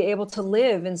workers be able to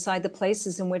live inside the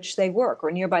places in which they work,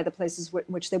 or nearby the places in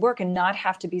which they work, and not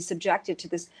have to be subjected to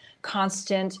this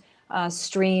constant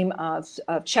stream of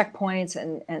checkpoints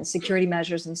and security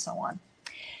measures and so on.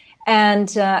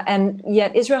 And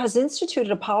yet Israel has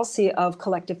instituted a policy of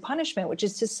collective punishment, which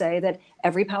is to say that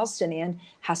every Palestinian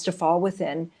has to fall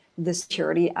within the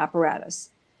security apparatus.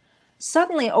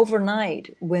 Suddenly,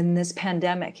 overnight, when this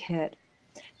pandemic hit,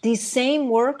 these same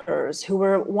workers who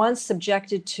were once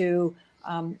subjected to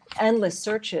endless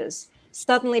searches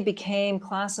suddenly became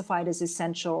classified as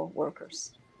essential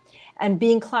workers. And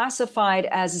being classified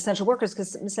as essential workers,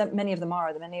 because many of them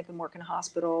work in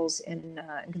hospitals, in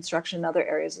construction, and other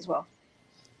areas as well,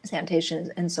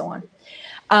 sanitation, and so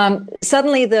on.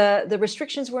 Suddenly, the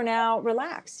restrictions were now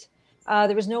relaxed.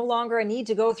 There was no longer a need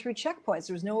to go through checkpoints.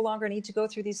 There was no longer a need to go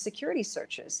through these security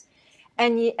searches.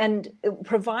 And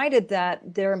provided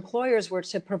that their employers were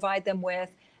to provide them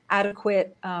with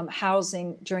adequate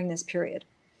housing during this period.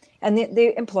 And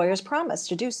the employers promised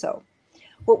to do so.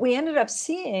 What we ended up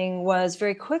seeing was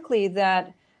very quickly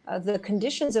that the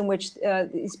conditions in which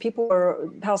these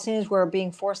Palestinians were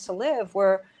being forced to live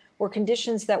were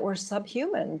conditions that were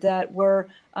subhuman, that were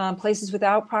places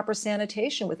without proper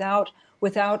sanitation, without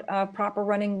proper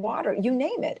running water, you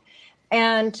name it.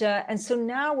 And so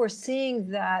now we're seeing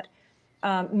that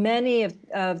many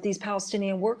of these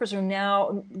Palestinian workers are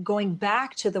now going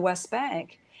back to the West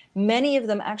Bank, many of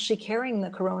them actually carrying the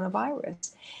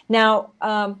coronavirus. Now,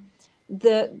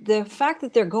 the fact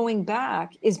that they're going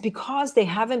back is because they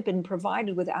haven't been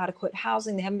provided with adequate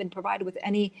housing, they haven't been provided with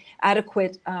any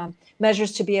adequate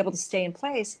measures to be able to stay in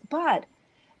place, but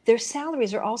their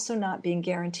salaries are also not being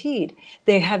guaranteed.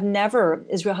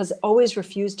 Israel has always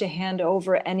refused to hand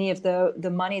over any of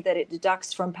the money that it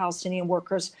deducts from Palestinian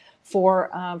workers for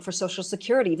Social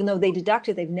Security. Even though they deduct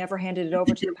it, they've never handed it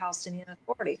over to the Palestinian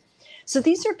Authority. So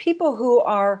these are people who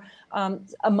are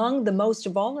among the most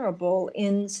vulnerable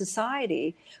in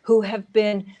society, who have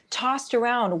been tossed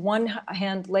around, one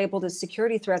hand labeled as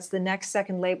security threats, the next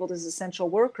second labeled as essential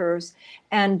workers,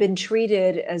 and been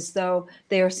treated as though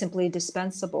they are simply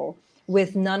dispensable,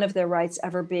 with none of their rights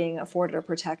ever being afforded or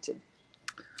protected.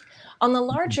 On the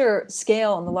larger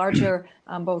scale, on the larger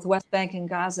both West Bank and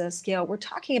Gaza scale, we're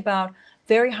talking about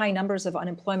very high numbers of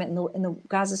unemployment. In the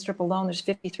Gaza Strip alone, there's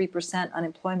 53%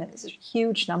 unemployment. These are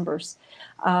huge numbers.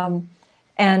 And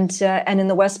in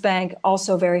the West Bank,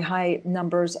 also very high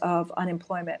numbers of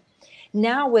unemployment.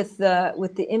 Now with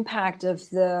the impact of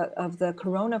the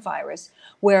coronavirus,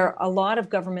 where a lot of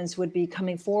governments would be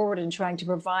coming forward and trying to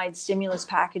provide stimulus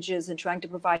packages and trying to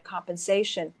provide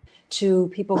compensation to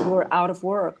people who are out of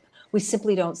work, we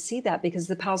simply don't see that, because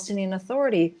the Palestinian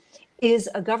Authority is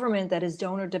a government that is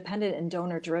donor dependent and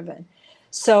donor driven.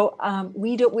 So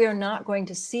we are not going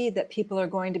to see that people are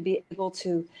going to be able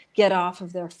to get off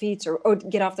of their feet or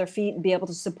get off their feet and be able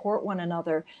to support one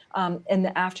another in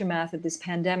the aftermath of this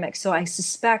pandemic. So I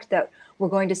suspect that we're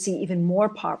going to see even more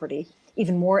poverty,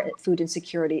 even more food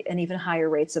insecurity, and even higher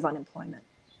rates of unemployment.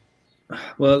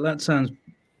 Well, that sounds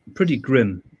pretty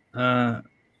grim.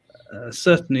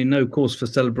 Certainly no cause for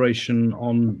celebration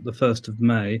on the 1st of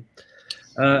May.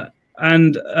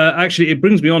 And actually, it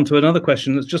brings me on to another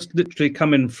question that's just literally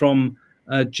come in from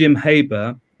Jim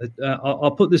Haber.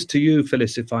 I'll put this to you,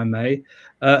 Phyllis, if I may.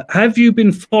 Have you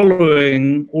been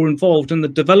following or involved in the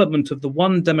development of the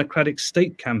One Democratic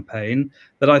State campaign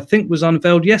that I think was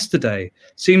unveiled yesterday?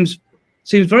 Seems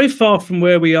very far from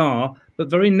where we are, but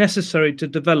very necessary to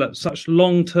develop such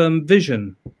long-term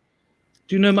vision.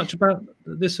 Do you know much about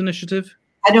this initiative?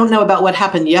 I don't know about what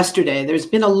happened yesterday. There's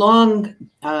been a long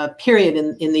period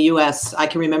in the U.S. I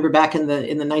can remember back in the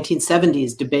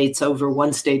 1970s debates over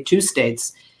one state, two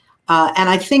states. And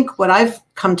I think what I've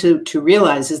come to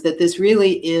realize is that this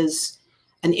really is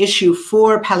an issue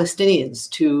for Palestinians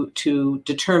to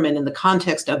determine in the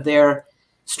context of their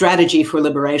strategy for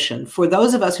liberation. For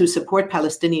those of us who support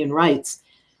Palestinian rights,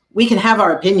 we can have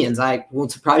our opinions. I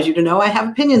won't surprise you to know I have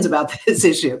opinions about this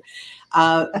issue.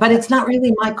 But it's not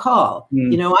really my call.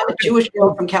 You know, I'm a Jewish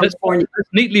girl from California. Let's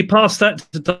neatly pass that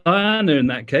to Diana in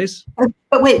that case.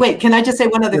 But wait, can I just say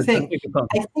one other thing?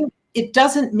 I think it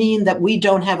doesn't mean that we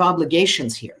don't have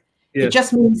obligations here. Yes. It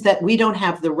just means that we don't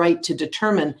have the right to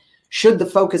determine should the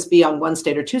focus be on one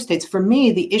state or two states? For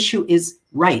me, the issue is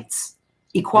rights,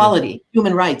 equality,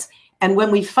 human rights. And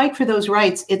when we fight for those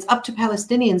rights, it's up to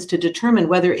Palestinians to determine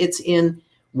whether it's in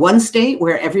one state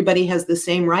where everybody has the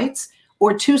same rights,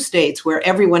 or two states where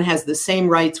everyone has the same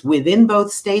rights within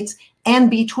both states and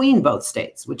between both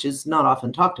states, which is not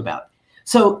often talked about.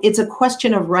 So it's a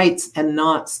question of rights and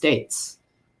not states.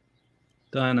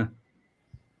 Diana.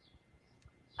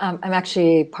 I'm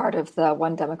actually part of the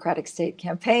One Democratic State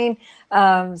campaign,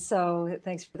 so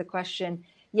thanks for the question.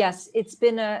 Yes, it's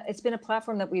been a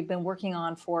platform that we've been working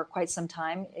on for quite some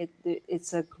time.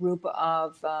 It's a group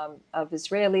of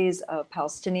Israelis, of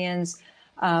Palestinians,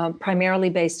 primarily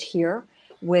based here,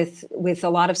 with a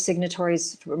lot of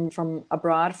signatories from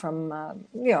abroad, from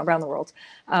around the world.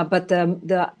 But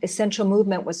the essential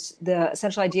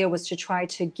idea was to try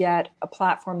to get a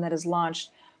platform that is launched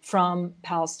from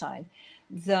Palestine.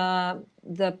 The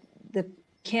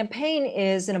campaign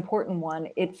is an important one.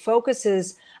 It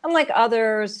focuses, unlike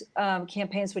others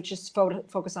campaigns which just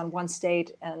focus on one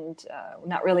state and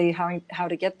not really how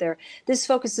to get there. This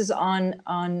focuses on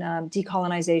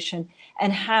decolonization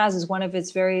and has as one of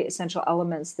its very essential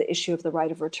elements the issue of the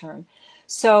right of return.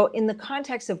 So in the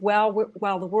context of while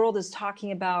the world is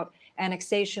talking about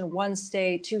annexation, one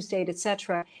state, two state,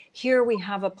 etc., here we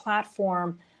have a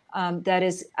platform that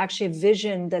is actually a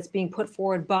vision that's being put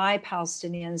forward by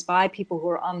Palestinians, by people who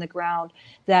are on the ground,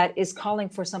 that is calling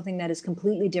for something that is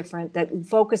completely different, that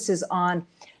focuses on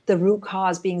the root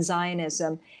cause being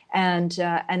Zionism and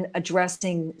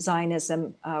addressing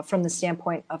Zionism from the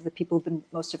standpoint of the people who've been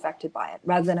most affected by it,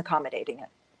 rather than accommodating it.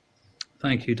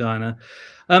 Thank you, Diana.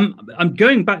 I'm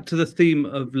going back to the theme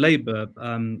of Labour,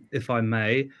 if I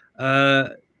may.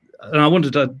 And I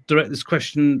wanted to direct this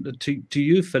question to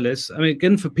you, Phyllis. I mean,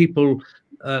 again, for people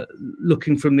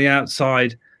looking from the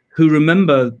outside who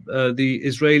remember the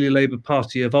Israeli Labour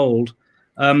Party of old,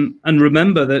 and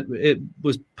remember that it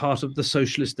was part of the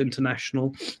Socialist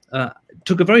International,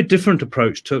 took a very different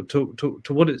approach to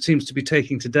what it seems to be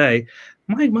taking today.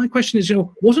 My question is,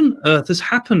 what on earth has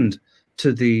happened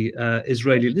to the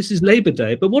Israeli? This is Labour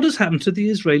Day, but what has happened to the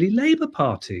Israeli Labour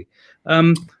Party?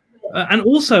 And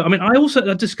also, I mean, I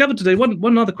discovered today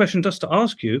one other question just to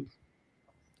ask you.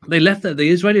 They left that the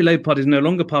Israeli Labour Party is no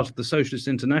longer part of the Socialist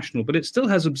International, but it still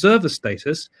has observer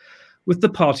status with the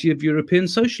Party of European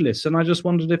Socialists. And I just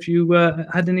wondered if you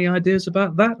had any ideas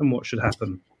about that and what should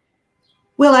happen.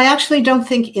 Well, I actually don't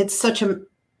think it's such an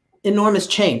enormous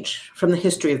change from the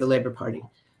history of the Labour Party.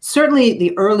 Certainly,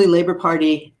 the early Labour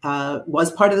Party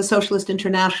was part of the Socialist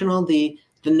International. The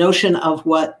notion of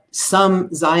what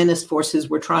some Zionist forces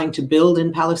were trying to build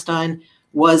in Palestine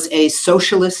was a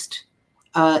socialist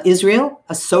Israel,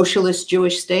 a socialist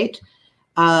Jewish state.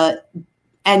 And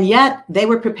yet they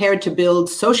were prepared to build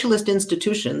socialist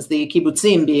institutions, the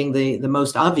kibbutzim being the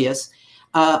most obvious,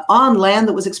 on land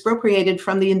that was expropriated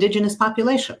from the indigenous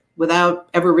population without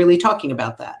ever really talking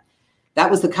about that. That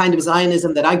was the kind of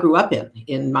Zionism that I grew up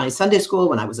in my Sunday school,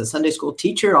 when I was a Sunday school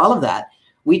teacher, all of that.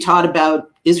 We taught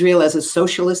about Israel as a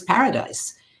socialist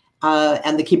paradise,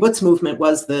 and the kibbutz movement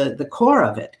was the core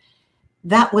of it.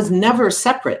 That was never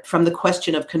separate from the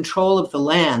question of control of the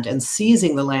land and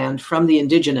seizing the land from the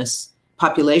indigenous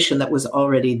population that was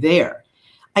already there.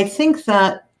 I think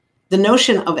that the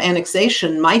notion of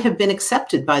annexation might have been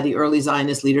accepted by the early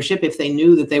Zionist leadership if they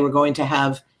knew that they were going to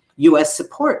have US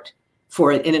support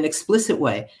for it in an explicit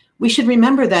way. We should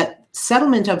remember that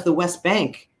settlement of the West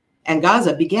Bank and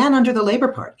Gaza began under the Labour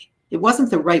Party. It wasn't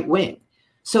the right wing.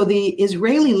 So the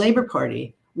Israeli Labour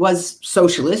Party was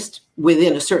socialist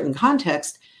within a certain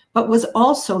context, but was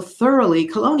also thoroughly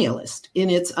colonialist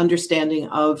in its understanding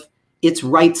of its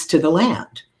rights to the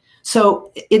land.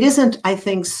 So it isn't, I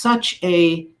think, such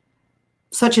an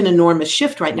enormous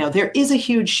shift right now. There is a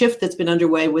huge shift that's been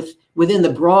underway within the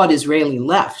broad Israeli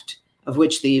left, of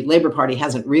which the Labour Party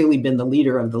hasn't really been the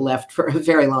leader of the left for a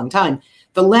very long time.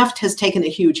 The left has taken a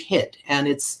huge hit, and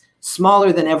it's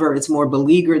smaller than ever, it's more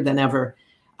beleaguered than ever,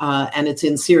 and it's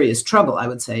in serious trouble, I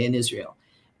would say, in Israel.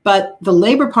 But the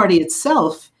Labour Party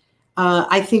itself,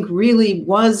 I think, really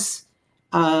was,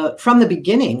 from the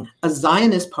beginning, a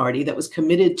Zionist party that was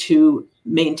committed to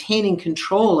maintaining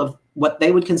control of what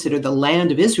they would consider the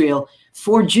land of Israel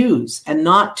for Jews and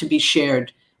not to be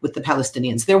shared with the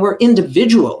Palestinians. There were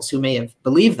individuals who may have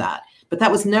believed that, but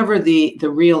that was never the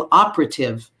real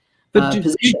operative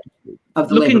position of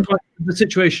the Labour Party. Looking at the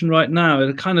situation right now,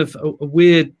 a kind of a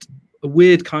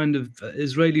weird kind of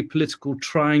Israeli political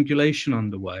triangulation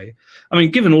underway. I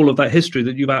mean, given all of that history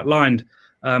that you've outlined,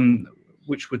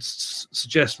 which would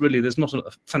suggest really there's not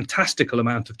a fantastical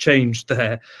amount of change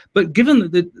there. But given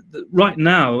that right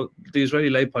now the Israeli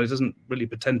Labour Party doesn't really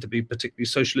pretend to be particularly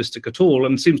socialistic at all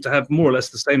and seems to have more or less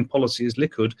the same policy as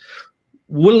Likud,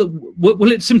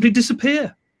 will it simply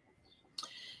disappear?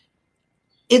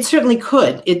 It certainly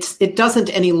could. It doesn't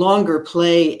any longer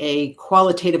play a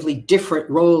qualitatively different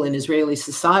role in Israeli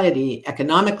society,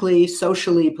 economically,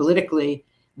 socially, politically,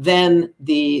 than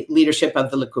the leadership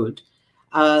of the Likud.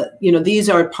 These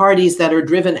are parties that are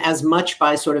driven as much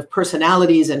by sort of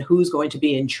personalities and who's going to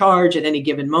be in charge at any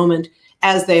given moment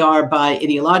as they are by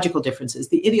ideological differences.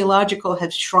 The ideological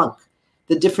have shrunk.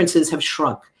 The differences have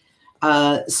shrunk.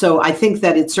 So I think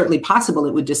that it's certainly possible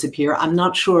it would disappear. I'm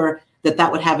not sure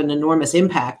that would have an enormous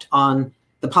impact on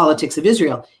the politics of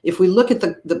Israel. If we look at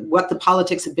what the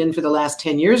politics have been for the last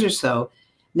 10 years or so,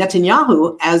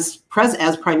 Netanyahu, as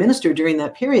prime minister during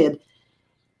that period,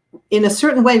 in a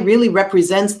certain way really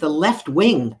represents the left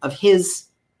wing of his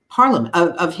parliament,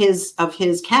 of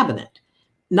his cabinet,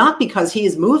 not because he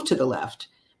has moved to the left,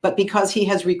 but because he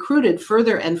has recruited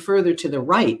further and further to the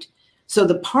right. So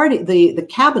the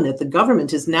cabinet, the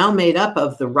government is now made up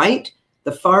of the right,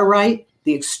 the far right,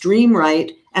 the extreme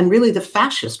right, and really the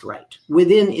fascist right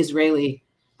within Israeli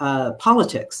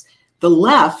politics. The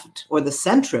left, or the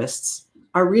centrists,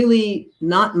 are really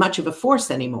not much of a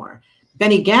force anymore.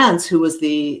 Benny Gantz, who was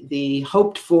the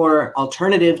hoped-for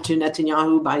alternative to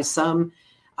Netanyahu by some,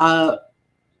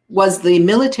 was the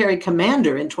military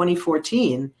commander in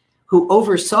 2014 who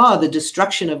oversaw the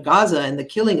destruction of Gaza and the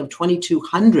killing of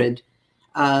 2,200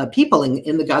 people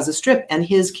in the Gaza Strip. And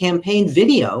his campaign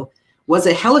video was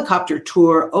a helicopter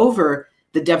tour over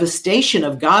the devastation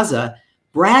of Gaza,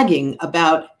 bragging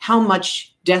about how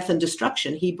much death and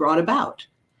destruction he brought about.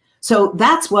 So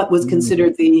that's what was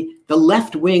considered the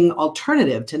left-wing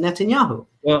alternative to Netanyahu.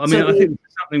 Well, I mean, I think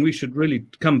it's something we should really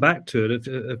come back to at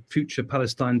a future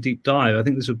Palestine deep dive. I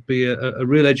think this would be a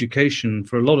real education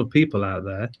for a lot of people out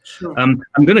there. Sure. I'm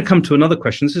going to come to another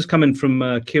question. This is coming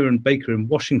from Kieran Baker in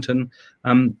Washington.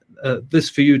 This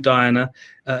for you, Diana.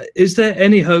 Is there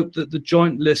any hope that the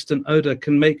Joint List and ODA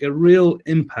can make a real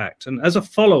impact? And as a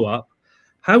follow-up,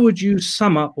 how would you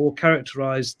sum up or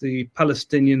characterize the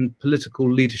Palestinian political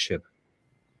leadership?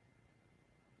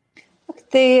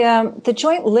 The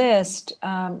Joint List,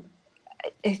 so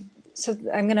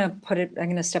I'm going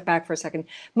to step back for a second.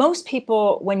 Most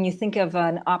people, when you think of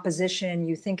an opposition,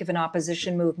 you think of an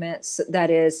opposition movement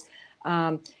that is,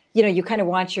 you kind of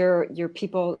want your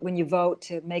people, when you vote,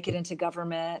 to make it into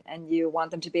government, and you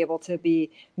want them to be able to be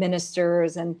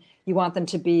ministers, and you want them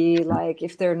to be, like,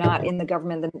 if they're not in the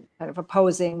government, then kind of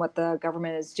opposing what the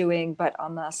government is doing, but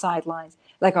on the sidelines,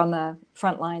 like on the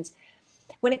front lines.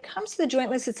 When it comes to the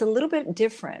Joint List, it's a little bit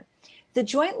different. The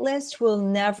Joint List will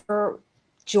never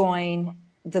join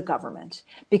the government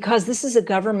because this is a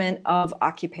government of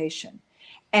occupation.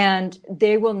 And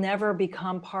they will never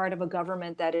become part of a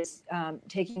government that is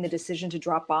taking the decision to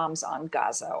drop bombs on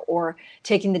Gaza or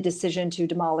taking the decision to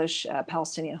demolish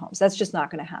Palestinian homes. That's just not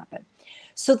going to happen.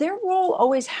 So their role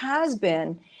always has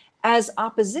been as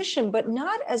opposition, but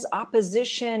not as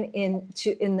opposition in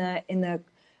the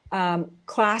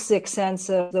classic sense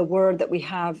of the word that we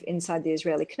have inside the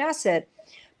Israeli Knesset,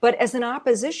 but as an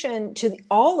opposition to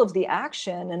all of the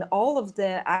action and all of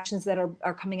the actions that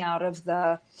are coming out of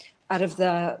the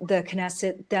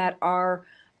Knesset that are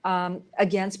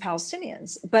against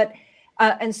Palestinians. But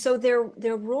and so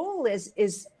their role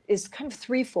is kind of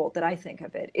threefold that I think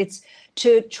of it. It's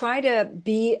to try to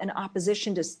be an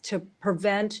opposition to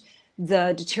prevent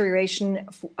the deterioration,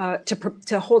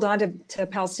 to hold on to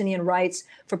Palestinian rights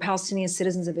for Palestinian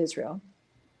citizens of Israel,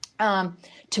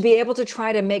 to be able to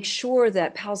try to make sure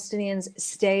that Palestinians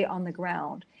stay on the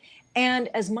ground, and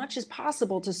as much as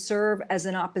possible to serve as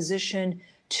an opposition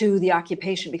to the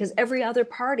occupation, because every other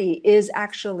party is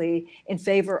actually in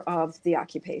favor of the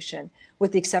occupation,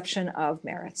 with the exception of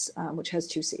Meretz, which has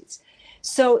 2 seats.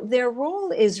 So their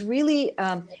role is really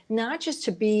not just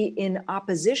to be in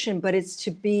opposition, but it's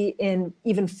to be in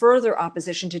even further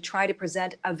opposition, to try to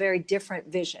present a very different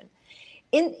vision.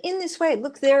 In this way,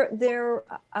 look,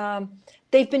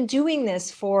 they've been doing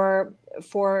this for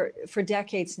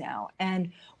decades now, and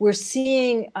we're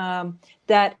seeing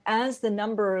that as the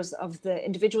numbers of the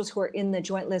individuals who are in the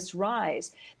Joint List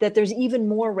rise, that there's even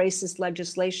more racist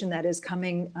legislation that is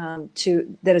coming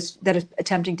that is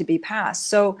attempting to be passed.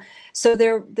 So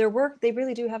their work, they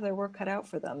really do have their work cut out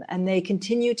for them, and they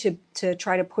continue to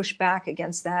try to push back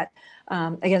against that,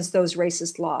 against those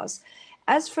racist laws.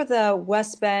 As for the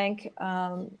West Bank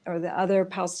or the other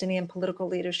Palestinian political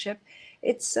leadership,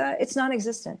 it's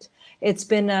non-existent. It's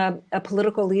been a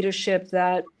political leadership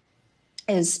that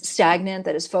is stagnant,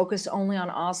 that is focused only on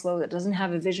Oslo, that doesn't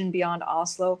have a vision beyond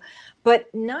Oslo. But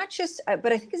not just,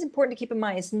 but I think it's important to keep in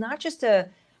mind, it's not just a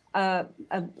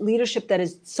leadership that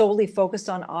is solely focused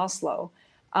on Oslo.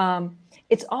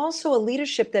 It's also a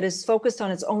leadership that is focused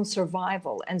on its own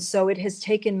survival. And so it has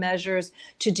taken measures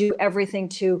to do everything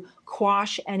to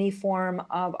quash any form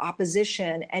of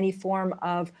opposition, any form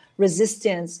of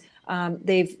resistance.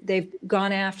 They've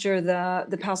gone after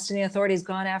the Palestinian Authority has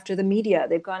gone after the media.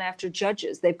 They've gone after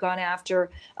judges. They've gone after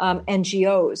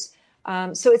NGOs.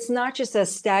 So it's not just a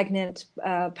stagnant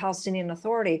Palestinian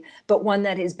Authority, but one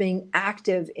that is being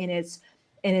active in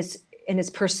its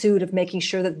pursuit of making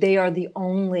sure that they are the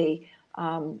only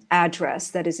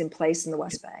address that is in place in the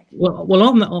West Bank. Well,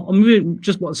 on that, I'm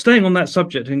just staying on that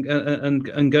subject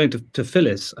and going to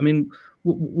Phyllis. I mean,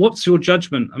 what's your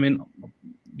judgment? I mean,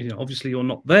 obviously you're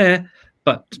not there,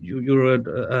 but you're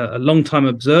a long-time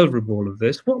observer of all of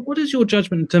this. What is your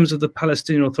judgment in terms of the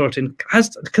Palestinian Authority? And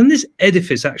can this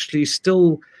edifice actually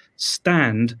still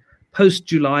stand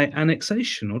post-July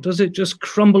annexation, or does it just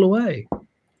crumble away?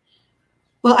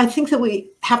 Well, I think that we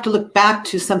have to look back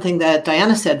to something that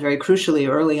Diana said very crucially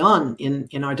early on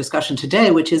in our discussion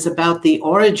today, which is about the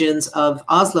origins of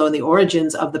Oslo and the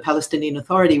origins of the Palestinian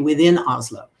Authority within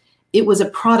Oslo. It was a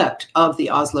product of the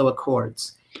Oslo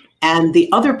Accords. And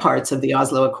the other parts of the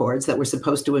Oslo Accords that were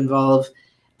supposed to involve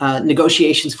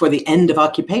negotiations for the end of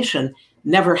occupation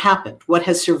never happened. What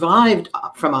has survived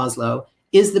from Oslo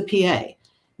is the PA.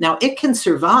 Now, it can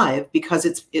survive because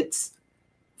it's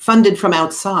funded from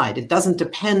outside. It doesn't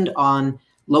depend on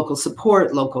local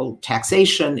support, local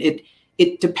taxation.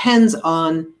 It depends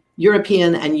on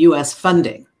European and U.S.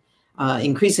 funding.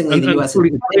 Increasingly, the U.S.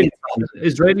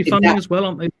 Israeli funding as well,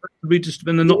 aren't they? The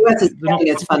U.S. is funding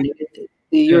its funding.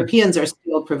 The Europeans are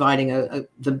still providing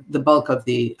the bulk of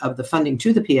the funding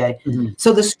to the PA. Mm-hmm.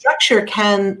 So the structure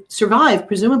can survive,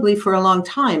 presumably for a long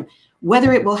time.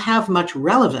 Whether it will have much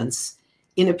relevance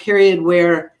in a period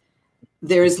where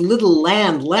there is little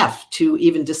land left to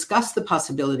even discuss the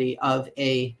possibility of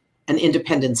an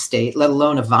independent state, let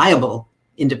alone a viable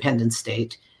independent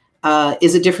state,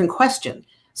 is a different question.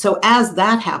 So as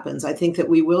that happens, I think that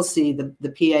we will see the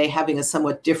PA having a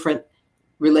somewhat different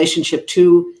relationship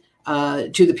to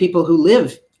the people who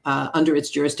live under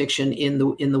its jurisdiction in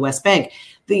the West Bank.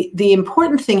 The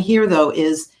important thing here, though,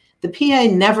 is the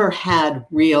PA never had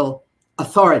real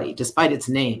authority, despite its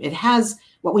name. It has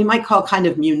what we might call kind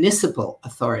of municipal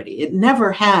authority. It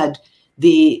never had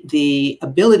the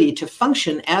ability to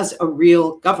function as a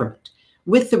real government.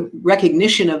 With the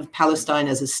recognition of Palestine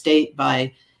as a state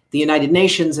by the United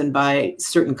Nations and by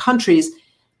certain countries,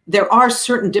 there are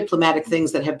certain diplomatic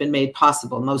things that have been made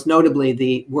possible, most notably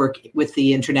the work with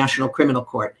the International Criminal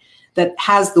Court, that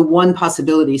has the one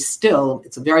possibility still,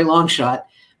 it's a very long shot,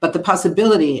 but the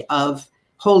possibility of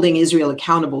holding Israel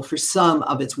accountable for some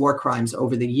of its war crimes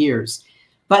over the years.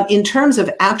 But in terms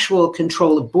of actual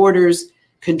control of borders,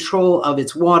 control of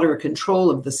its water, control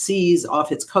of the seas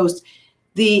off its coast,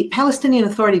 the Palestinian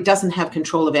Authority doesn't have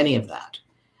control of any of that.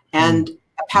 And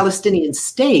a Palestinian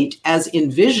state, as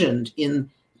envisioned in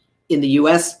the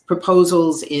U.S.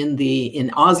 proposals,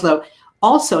 in Oslo,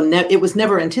 also it was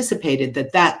never anticipated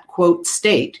that quote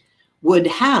state would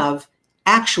have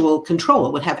actual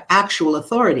control, would have actual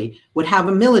authority, would have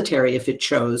a military if it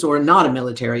chose, or not a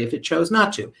military if it chose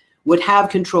not to, would have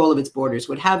control of its borders,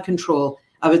 would have control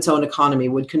of its own economy,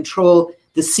 would control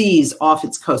the seas off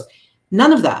its coast.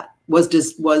 None of that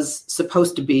was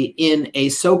supposed to be in a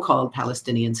so-called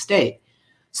Palestinian state.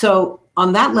 So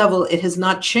on that level, it has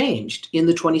not changed in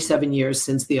the 27 years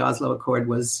since the Oslo Accord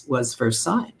was first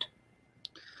signed.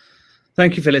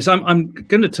 Thank you, Phyllis. I'm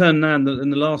going to turn now in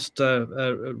the last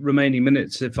remaining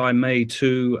minutes, if I may,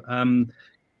 to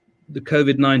the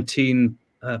COVID-19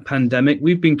 pandemic.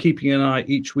 We've been keeping an eye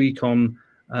each week on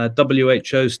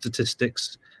WHO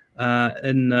statistics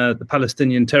in the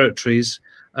Palestinian territories.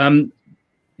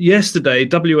 Yesterday,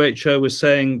 WHO was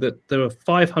saying that there are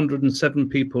 507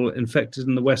 people infected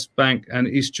in the West Bank and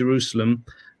East Jerusalem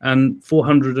and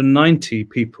 490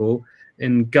 people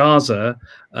in Gaza.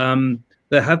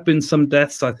 There have been some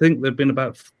deaths. I think there have been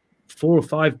about 4 or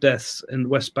 5 deaths in the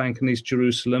West Bank and East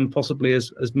Jerusalem, possibly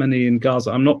as many in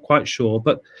Gaza. I'm not quite sure.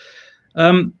 But,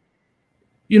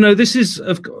 this is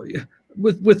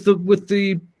with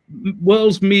the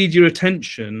world's media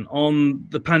attention on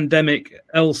the pandemic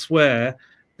elsewhere.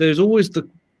 There's always the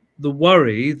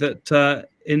worry that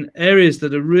in areas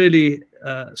that are really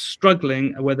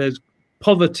struggling, where there's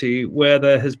poverty, where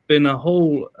there has been a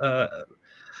whole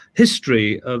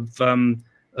history of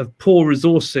poor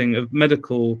resourcing of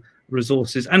medical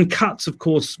resources and cuts, of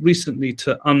course, recently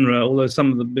to UNRWA, although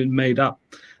some of them have been made up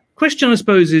question, I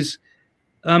suppose, is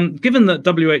given that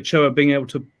WHO are being able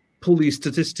to pull these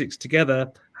statistics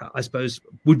together, I suppose,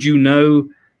 would you know,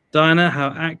 Diana, how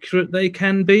accurate they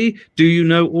can be? Do you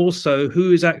know also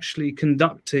who is actually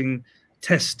conducting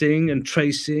testing and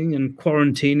tracing and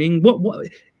quarantining?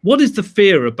 What is the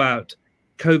fear about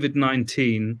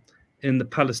COVID-19 in the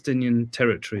Palestinian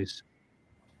territories?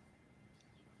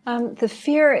 The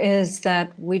fear is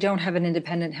that we don't have an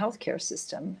independent healthcare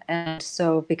system. And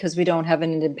so because we don't have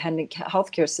an independent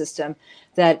healthcare system,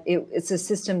 that it's a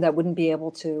system that wouldn't be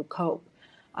able to cope.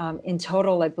 In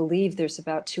total, I believe there's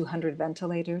about 200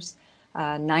 ventilators.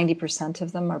 90%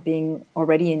 of them are being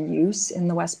already in use in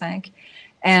the West Bank.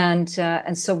 And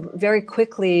so very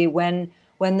quickly when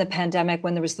the pandemic,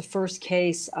 when there was the first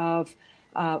case of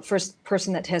first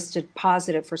person that tested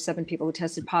positive, for 7 people who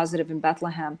tested positive in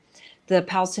Bethlehem, the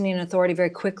Palestinian Authority very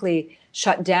quickly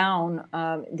shut down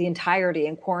the entirety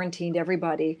and quarantined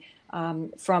everybody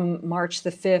from March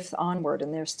the 5th onward,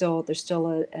 and there's still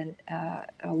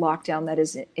a lockdown that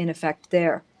is in effect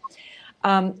there.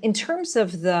 In terms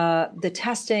of the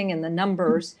testing and the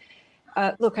numbers,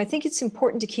 look, I think it's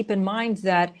important to keep in mind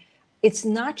that it's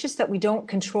not just that we don't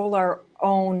control our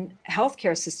own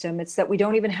healthcare system; it's that we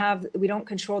don't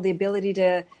control the ability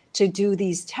to do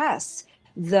these tests.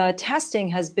 The testing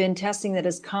has been testing that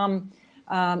has come,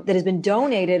 that has been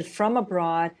donated from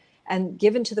abroad and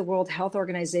given to the World Health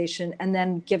Organization and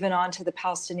then given on to the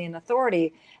Palestinian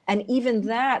Authority. And even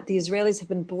that, the Israelis have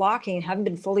been blocking, haven't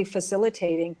been fully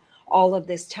facilitating all of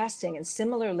this testing. And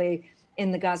similarly,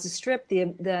 in the Gaza Strip,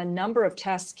 the number of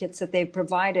test kits that they've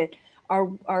provided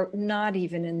are not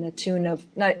even in the tune of,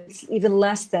 not even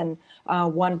less than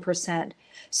 1%.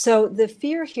 So the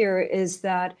fear here is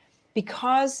that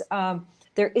because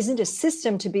there isn't a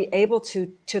system to be able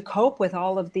to cope with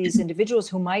all of these individuals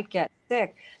who might get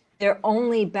sick, their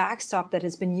only backstop that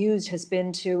has been used has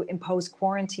been to impose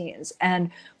quarantines.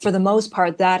 And for the most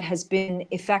part, that has been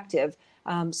effective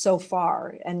so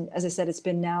far. And as I said, it's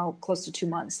been now close to 2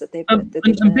 months that they've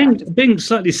been being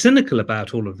slightly cynical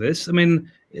about all of this. I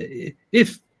mean,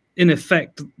 if in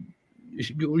effect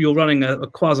you're running a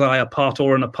quasi-apartheid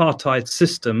or an apartheid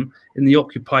system in the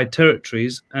occupied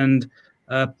territories, and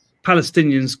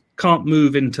Palestinians can't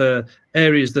move into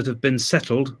areas that have been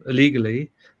settled illegally,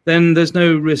 then there's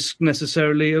no risk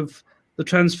necessarily of the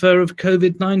transfer of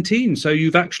COVID-19. So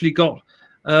you've actually got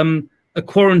a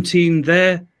quarantine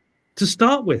there to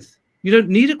start with. You don't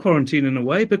need a quarantine in a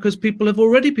way because people have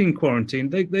already been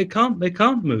quarantined. They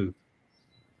can't move.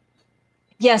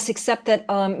 Yes, except that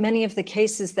many of the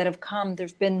cases that have come,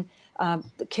 there've been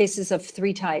cases of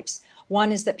 3 types.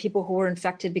 One is that people who were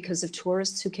infected because of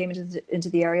tourists who came into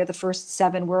the area. The first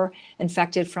 7 were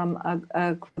infected from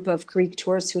a group of Greek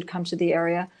tourists who had come to the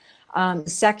area. The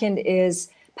second is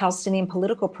Palestinian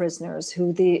political prisoners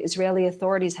who the Israeli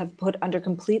authorities have put under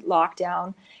complete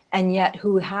lockdown, and yet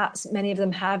many of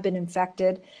them have been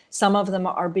infected. Some of them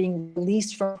are being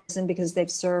released from prison because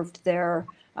they've served their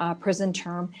prison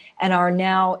term and are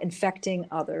now infecting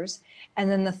others. And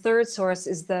then the third source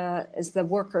is the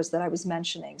workers that I was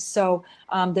mentioning. So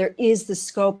there is the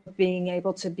scope of being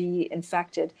able to be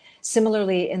infected.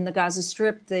 Similarly, in the Gaza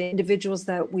Strip, the individuals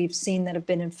that we've seen that have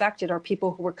been infected are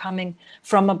people who were coming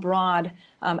from abroad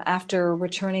after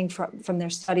returning from their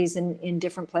studies in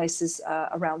different places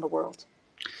around the world.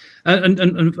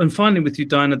 And finally, with you,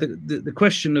 Diana, the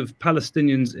question of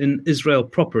Palestinians in Israel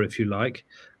proper, if you like.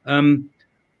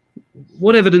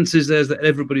 What evidence is there that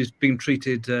everybody's being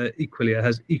treated equally,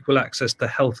 has equal access to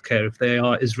healthcare if they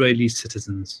are Israeli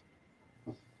citizens?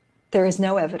 There is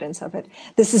no evidence of it.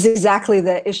 This is exactly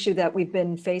the issue that we've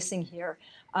been facing here.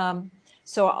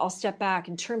 So I'll step back.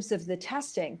 In terms of the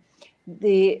testing,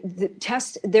 there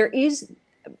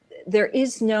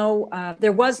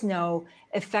was no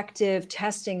effective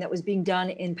testing that was being done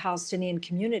in Palestinian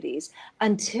communities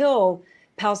until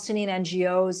Palestinian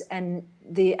NGOs and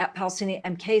the Palestinian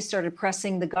MK started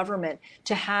pressing the government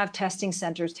to have testing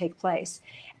centers take place.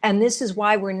 And this is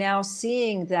why we're now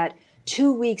seeing that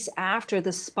 2 weeks after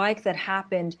the spike that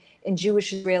happened in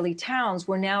Jewish Israeli towns,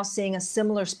 we're now seeing a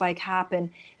similar spike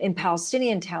happen in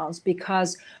Palestinian towns,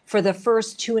 because for the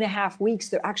first 2.5 weeks,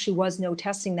 there actually was no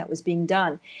testing that was being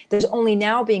done. There's only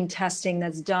now being testing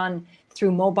that's done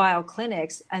through mobile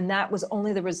clinics, and that was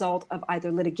only the result of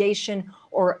either litigation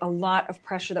or a lot of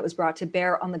pressure that was brought to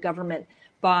bear on the government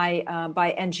by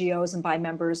NGOs and by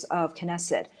members of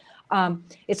Knesset.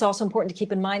 It's also important to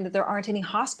keep in mind that there aren't any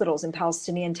hospitals in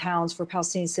Palestinian towns for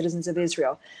Palestinian citizens of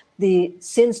Israel.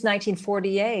 Since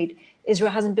 1948,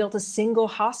 Israel hasn't built a single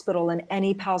hospital in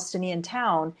any Palestinian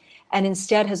town, and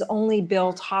instead has only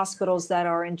built hospitals that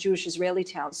are in Jewish Israeli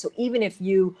towns. So even if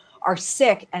you are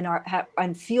sick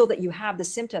and feel that you have the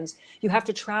symptoms, you have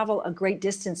to travel a great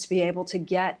distance to be able to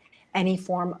get any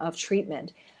form of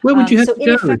treatment. Where would you have to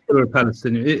go if you were a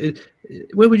Palestinian?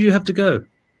 Where would you have to go?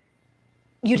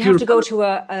 You'd have to go to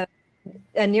a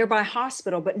nearby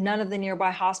hospital, but none of the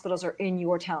nearby hospitals are in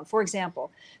your town. For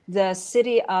example, the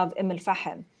city of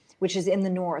Al-Fahim, which is in the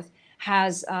north,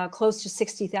 has close to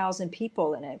 60,000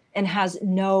 people in it and has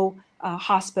no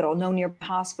hospital, no nearby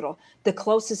hospital. The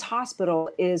closest hospital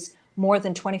is more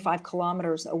than 25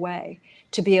 kilometers away.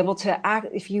 To be able to act,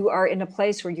 if you are in a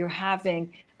place where you're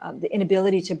having the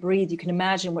inability to breathe, you can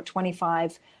imagine what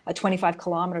 25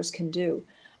 kilometers can do.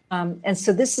 And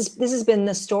so this has been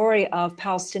the story of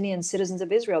Palestinian citizens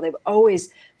of Israel. They've always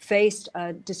faced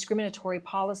discriminatory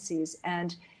policies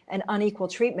and unequal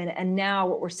treatment. And now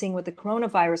what we're seeing with the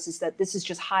coronavirus is that this is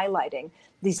just highlighting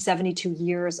these 72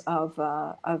 years of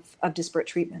disparate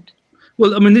treatment.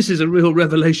 Well, I mean, this is a real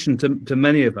revelation to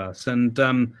many of us. And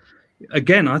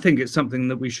again, I think it's something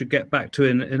that we should get back to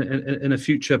in a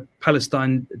future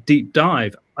Palestine deep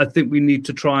dive. I think we need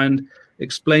to try and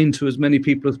explain to as many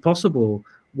people as possible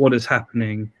what is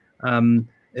happening in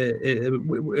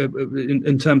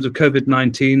terms of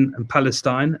COVID-19 and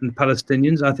Palestine and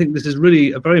Palestinians. I think this is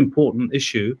really a very important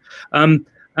issue. And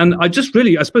I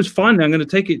suppose finally, I'm going to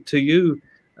take it to you,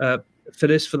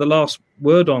 Phyllis, for the last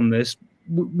word on this.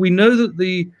 We know that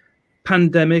the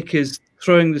pandemic is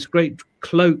throwing this great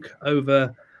cloak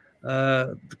over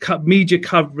media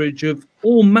coverage of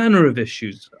all manner of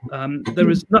issues. There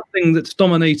is nothing that's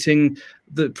dominating,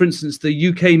 for instance, the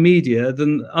UK media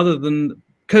other than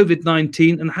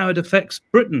COVID-19 and how it affects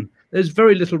Britain. There's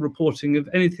very little reporting of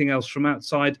anything else from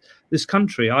outside this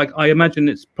country. I imagine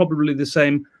it's probably the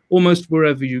same almost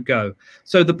wherever you go.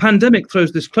 So the pandemic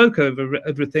throws this cloak over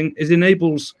everything. It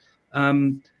enables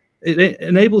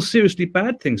seriously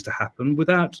bad things to happen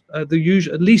without the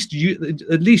usual, at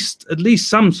least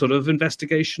some sort of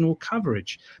investigation or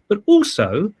coverage. But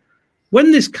also,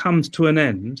 when this comes to an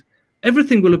end,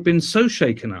 everything will have been so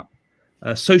shaken up,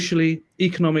 socially,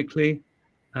 economically,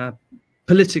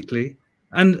 politically,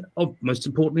 and most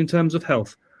importantly in terms of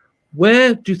health.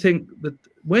 Where do you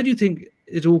think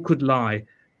it all could lie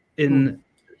in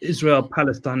Israel,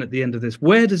 Palestine at the end of this?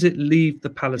 Where does it leave the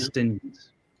Palestinians?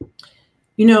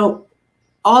 You know,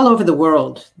 all over the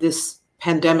world, this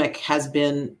pandemic has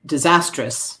been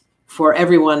disastrous for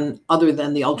everyone other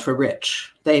than the ultra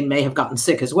rich. They may have gotten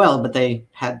sick as well, but they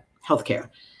had health care.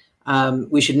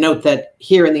 We should note that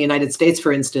here in the United States,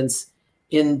 for instance,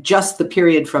 in just the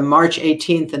period from March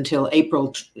 18th until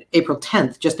April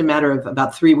 10th, just a matter of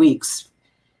about 3 weeks,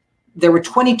 there were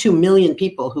 22 million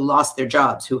people who lost their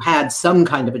jobs, who had some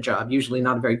kind of a job, usually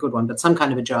not a very good one, but some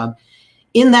kind of a job.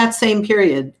 In that same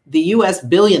period, the US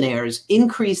billionaires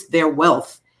increased their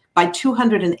wealth by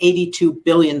 $282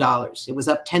 billion. It was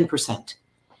up 10%.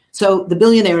 So the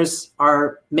billionaires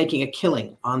are making a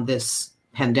killing on this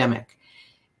pandemic.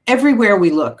 Everywhere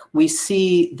we look, we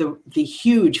see the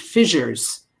huge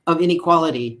fissures of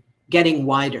inequality getting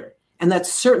wider. And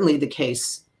that's certainly the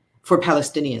case for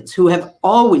Palestinians, who have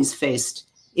always faced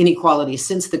inequality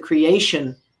since the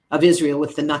creation of Israel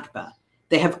with the Nakba.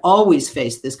 They have always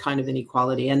faced this kind of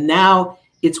inequality, and now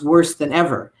it's worse than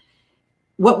ever.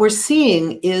 What we're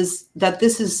seeing is that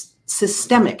this is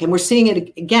systemic, and we're seeing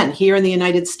it again here in the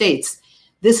United States.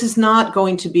 This is not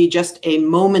going to be just a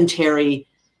momentary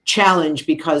challenge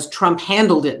because Trump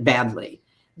handled it badly.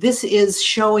 This is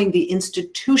showing the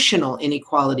institutional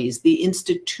inequalities, the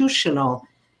institutional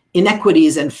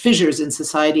inequities and fissures in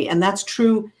society, and that's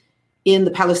true in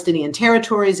the Palestinian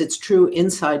territories, it's true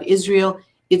inside Israel,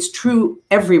 it's true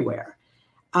everywhere.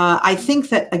 I think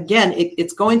that, again,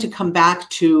 it's going to come back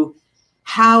to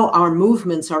how our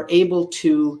movements are able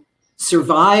to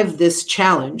survive this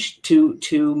challenge,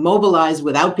 to mobilize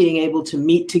without being able to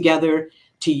meet together,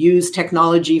 to use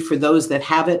technology for those that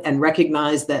have it, and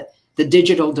recognize that the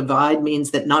digital divide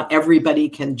means that not everybody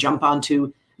can jump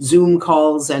onto Zoom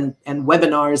calls and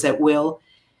webinars at will.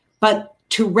 But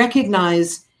to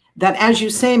recognize that, as you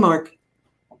say, Mark,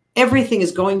 everything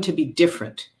is going to be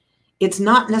different. It's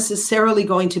not necessarily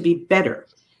going to be better.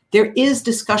 There is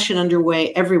discussion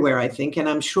underway everywhere, I think, and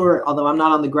I'm sure, although I'm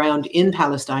not on the ground in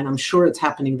Palestine, I'm sure it's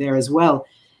happening there as well,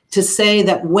 to say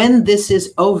that when this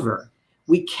is over,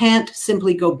 we can't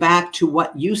simply go back to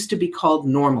what used to be called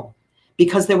normal,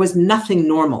 because there was nothing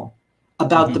normal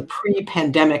about the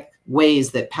pre-pandemic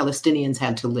ways that Palestinians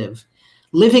had to live.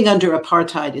 Living under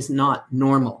apartheid is not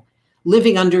normal.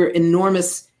 Living under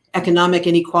enormous economic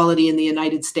inequality in the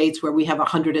United States, where we have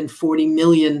 140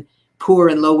 million poor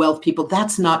and low wealth people.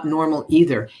 That's not normal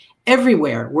either.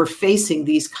 Everywhere we're facing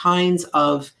these kinds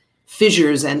of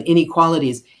fissures and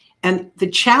inequalities. And the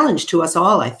challenge to us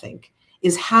all, I think,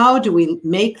 is how do we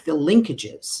make the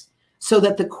linkages so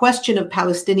that the question of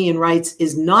Palestinian rights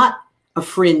is not a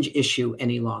fringe issue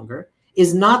any longer,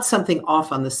 is not something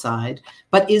off on the side,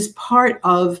 but is part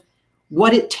of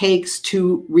what it takes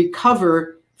to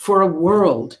recover for a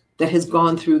world that has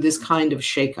gone through this kind of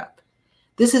shakeup.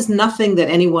 This is nothing that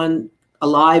anyone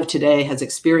alive today has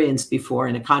experienced before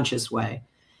in a conscious way.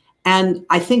 And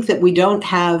I think that we don't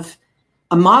have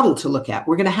a model to look at.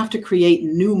 We're going to have to create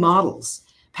new models.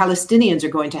 Palestinians are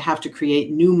going to have to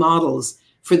create new models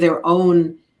for their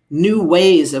own new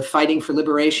ways of fighting for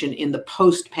liberation in the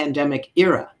post-pandemic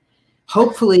era.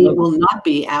 Hopefully it will not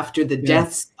be after the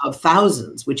deaths of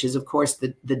thousands, which is, of course,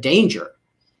 the danger.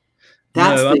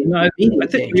 That's I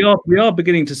think danger. we are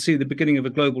beginning to see the beginning of a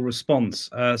global response.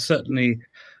 Certainly,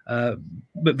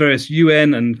 various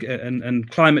UN and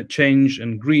climate change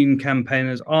and green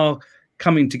campaigners are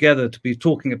coming together to be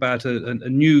talking about a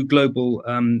new global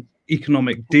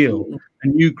economic deal, a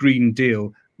new Green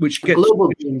Deal, which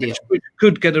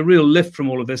could get a real lift from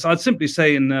all of this. I'd simply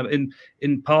say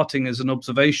in parting as an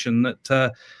observation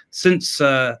that since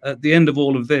at the end of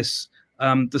all of this,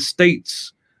 the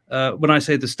states, when I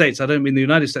say the states, I don't mean the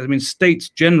United States, I mean states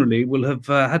generally will have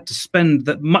had to spend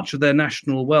that much of their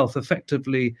national wealth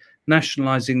effectively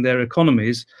nationalizing their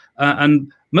economies,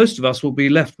 and most of us will be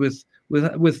left with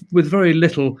very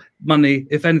little money,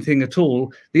 if anything at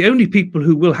all. The only people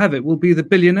who will have it will be the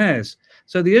billionaires.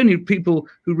 So the only people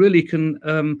who really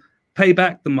can pay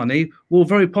back the money will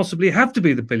very possibly have to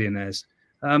be the billionaires.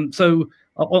 So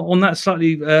on that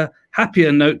slightly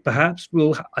happier note, perhaps,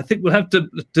 I think we'll have to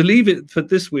leave it for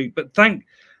this week. But thank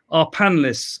our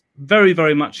panelists very,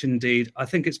 very much indeed. I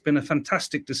think it's been a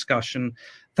fantastic discussion.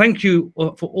 Thank you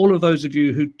for all of those of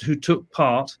you who took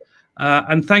part.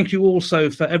 And thank you also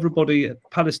for everybody at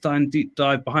Palestine Deep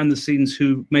Dive behind the scenes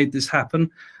who made this happen.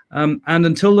 And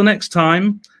until the next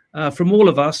time, from all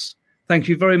of us, thank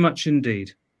you very much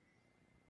indeed.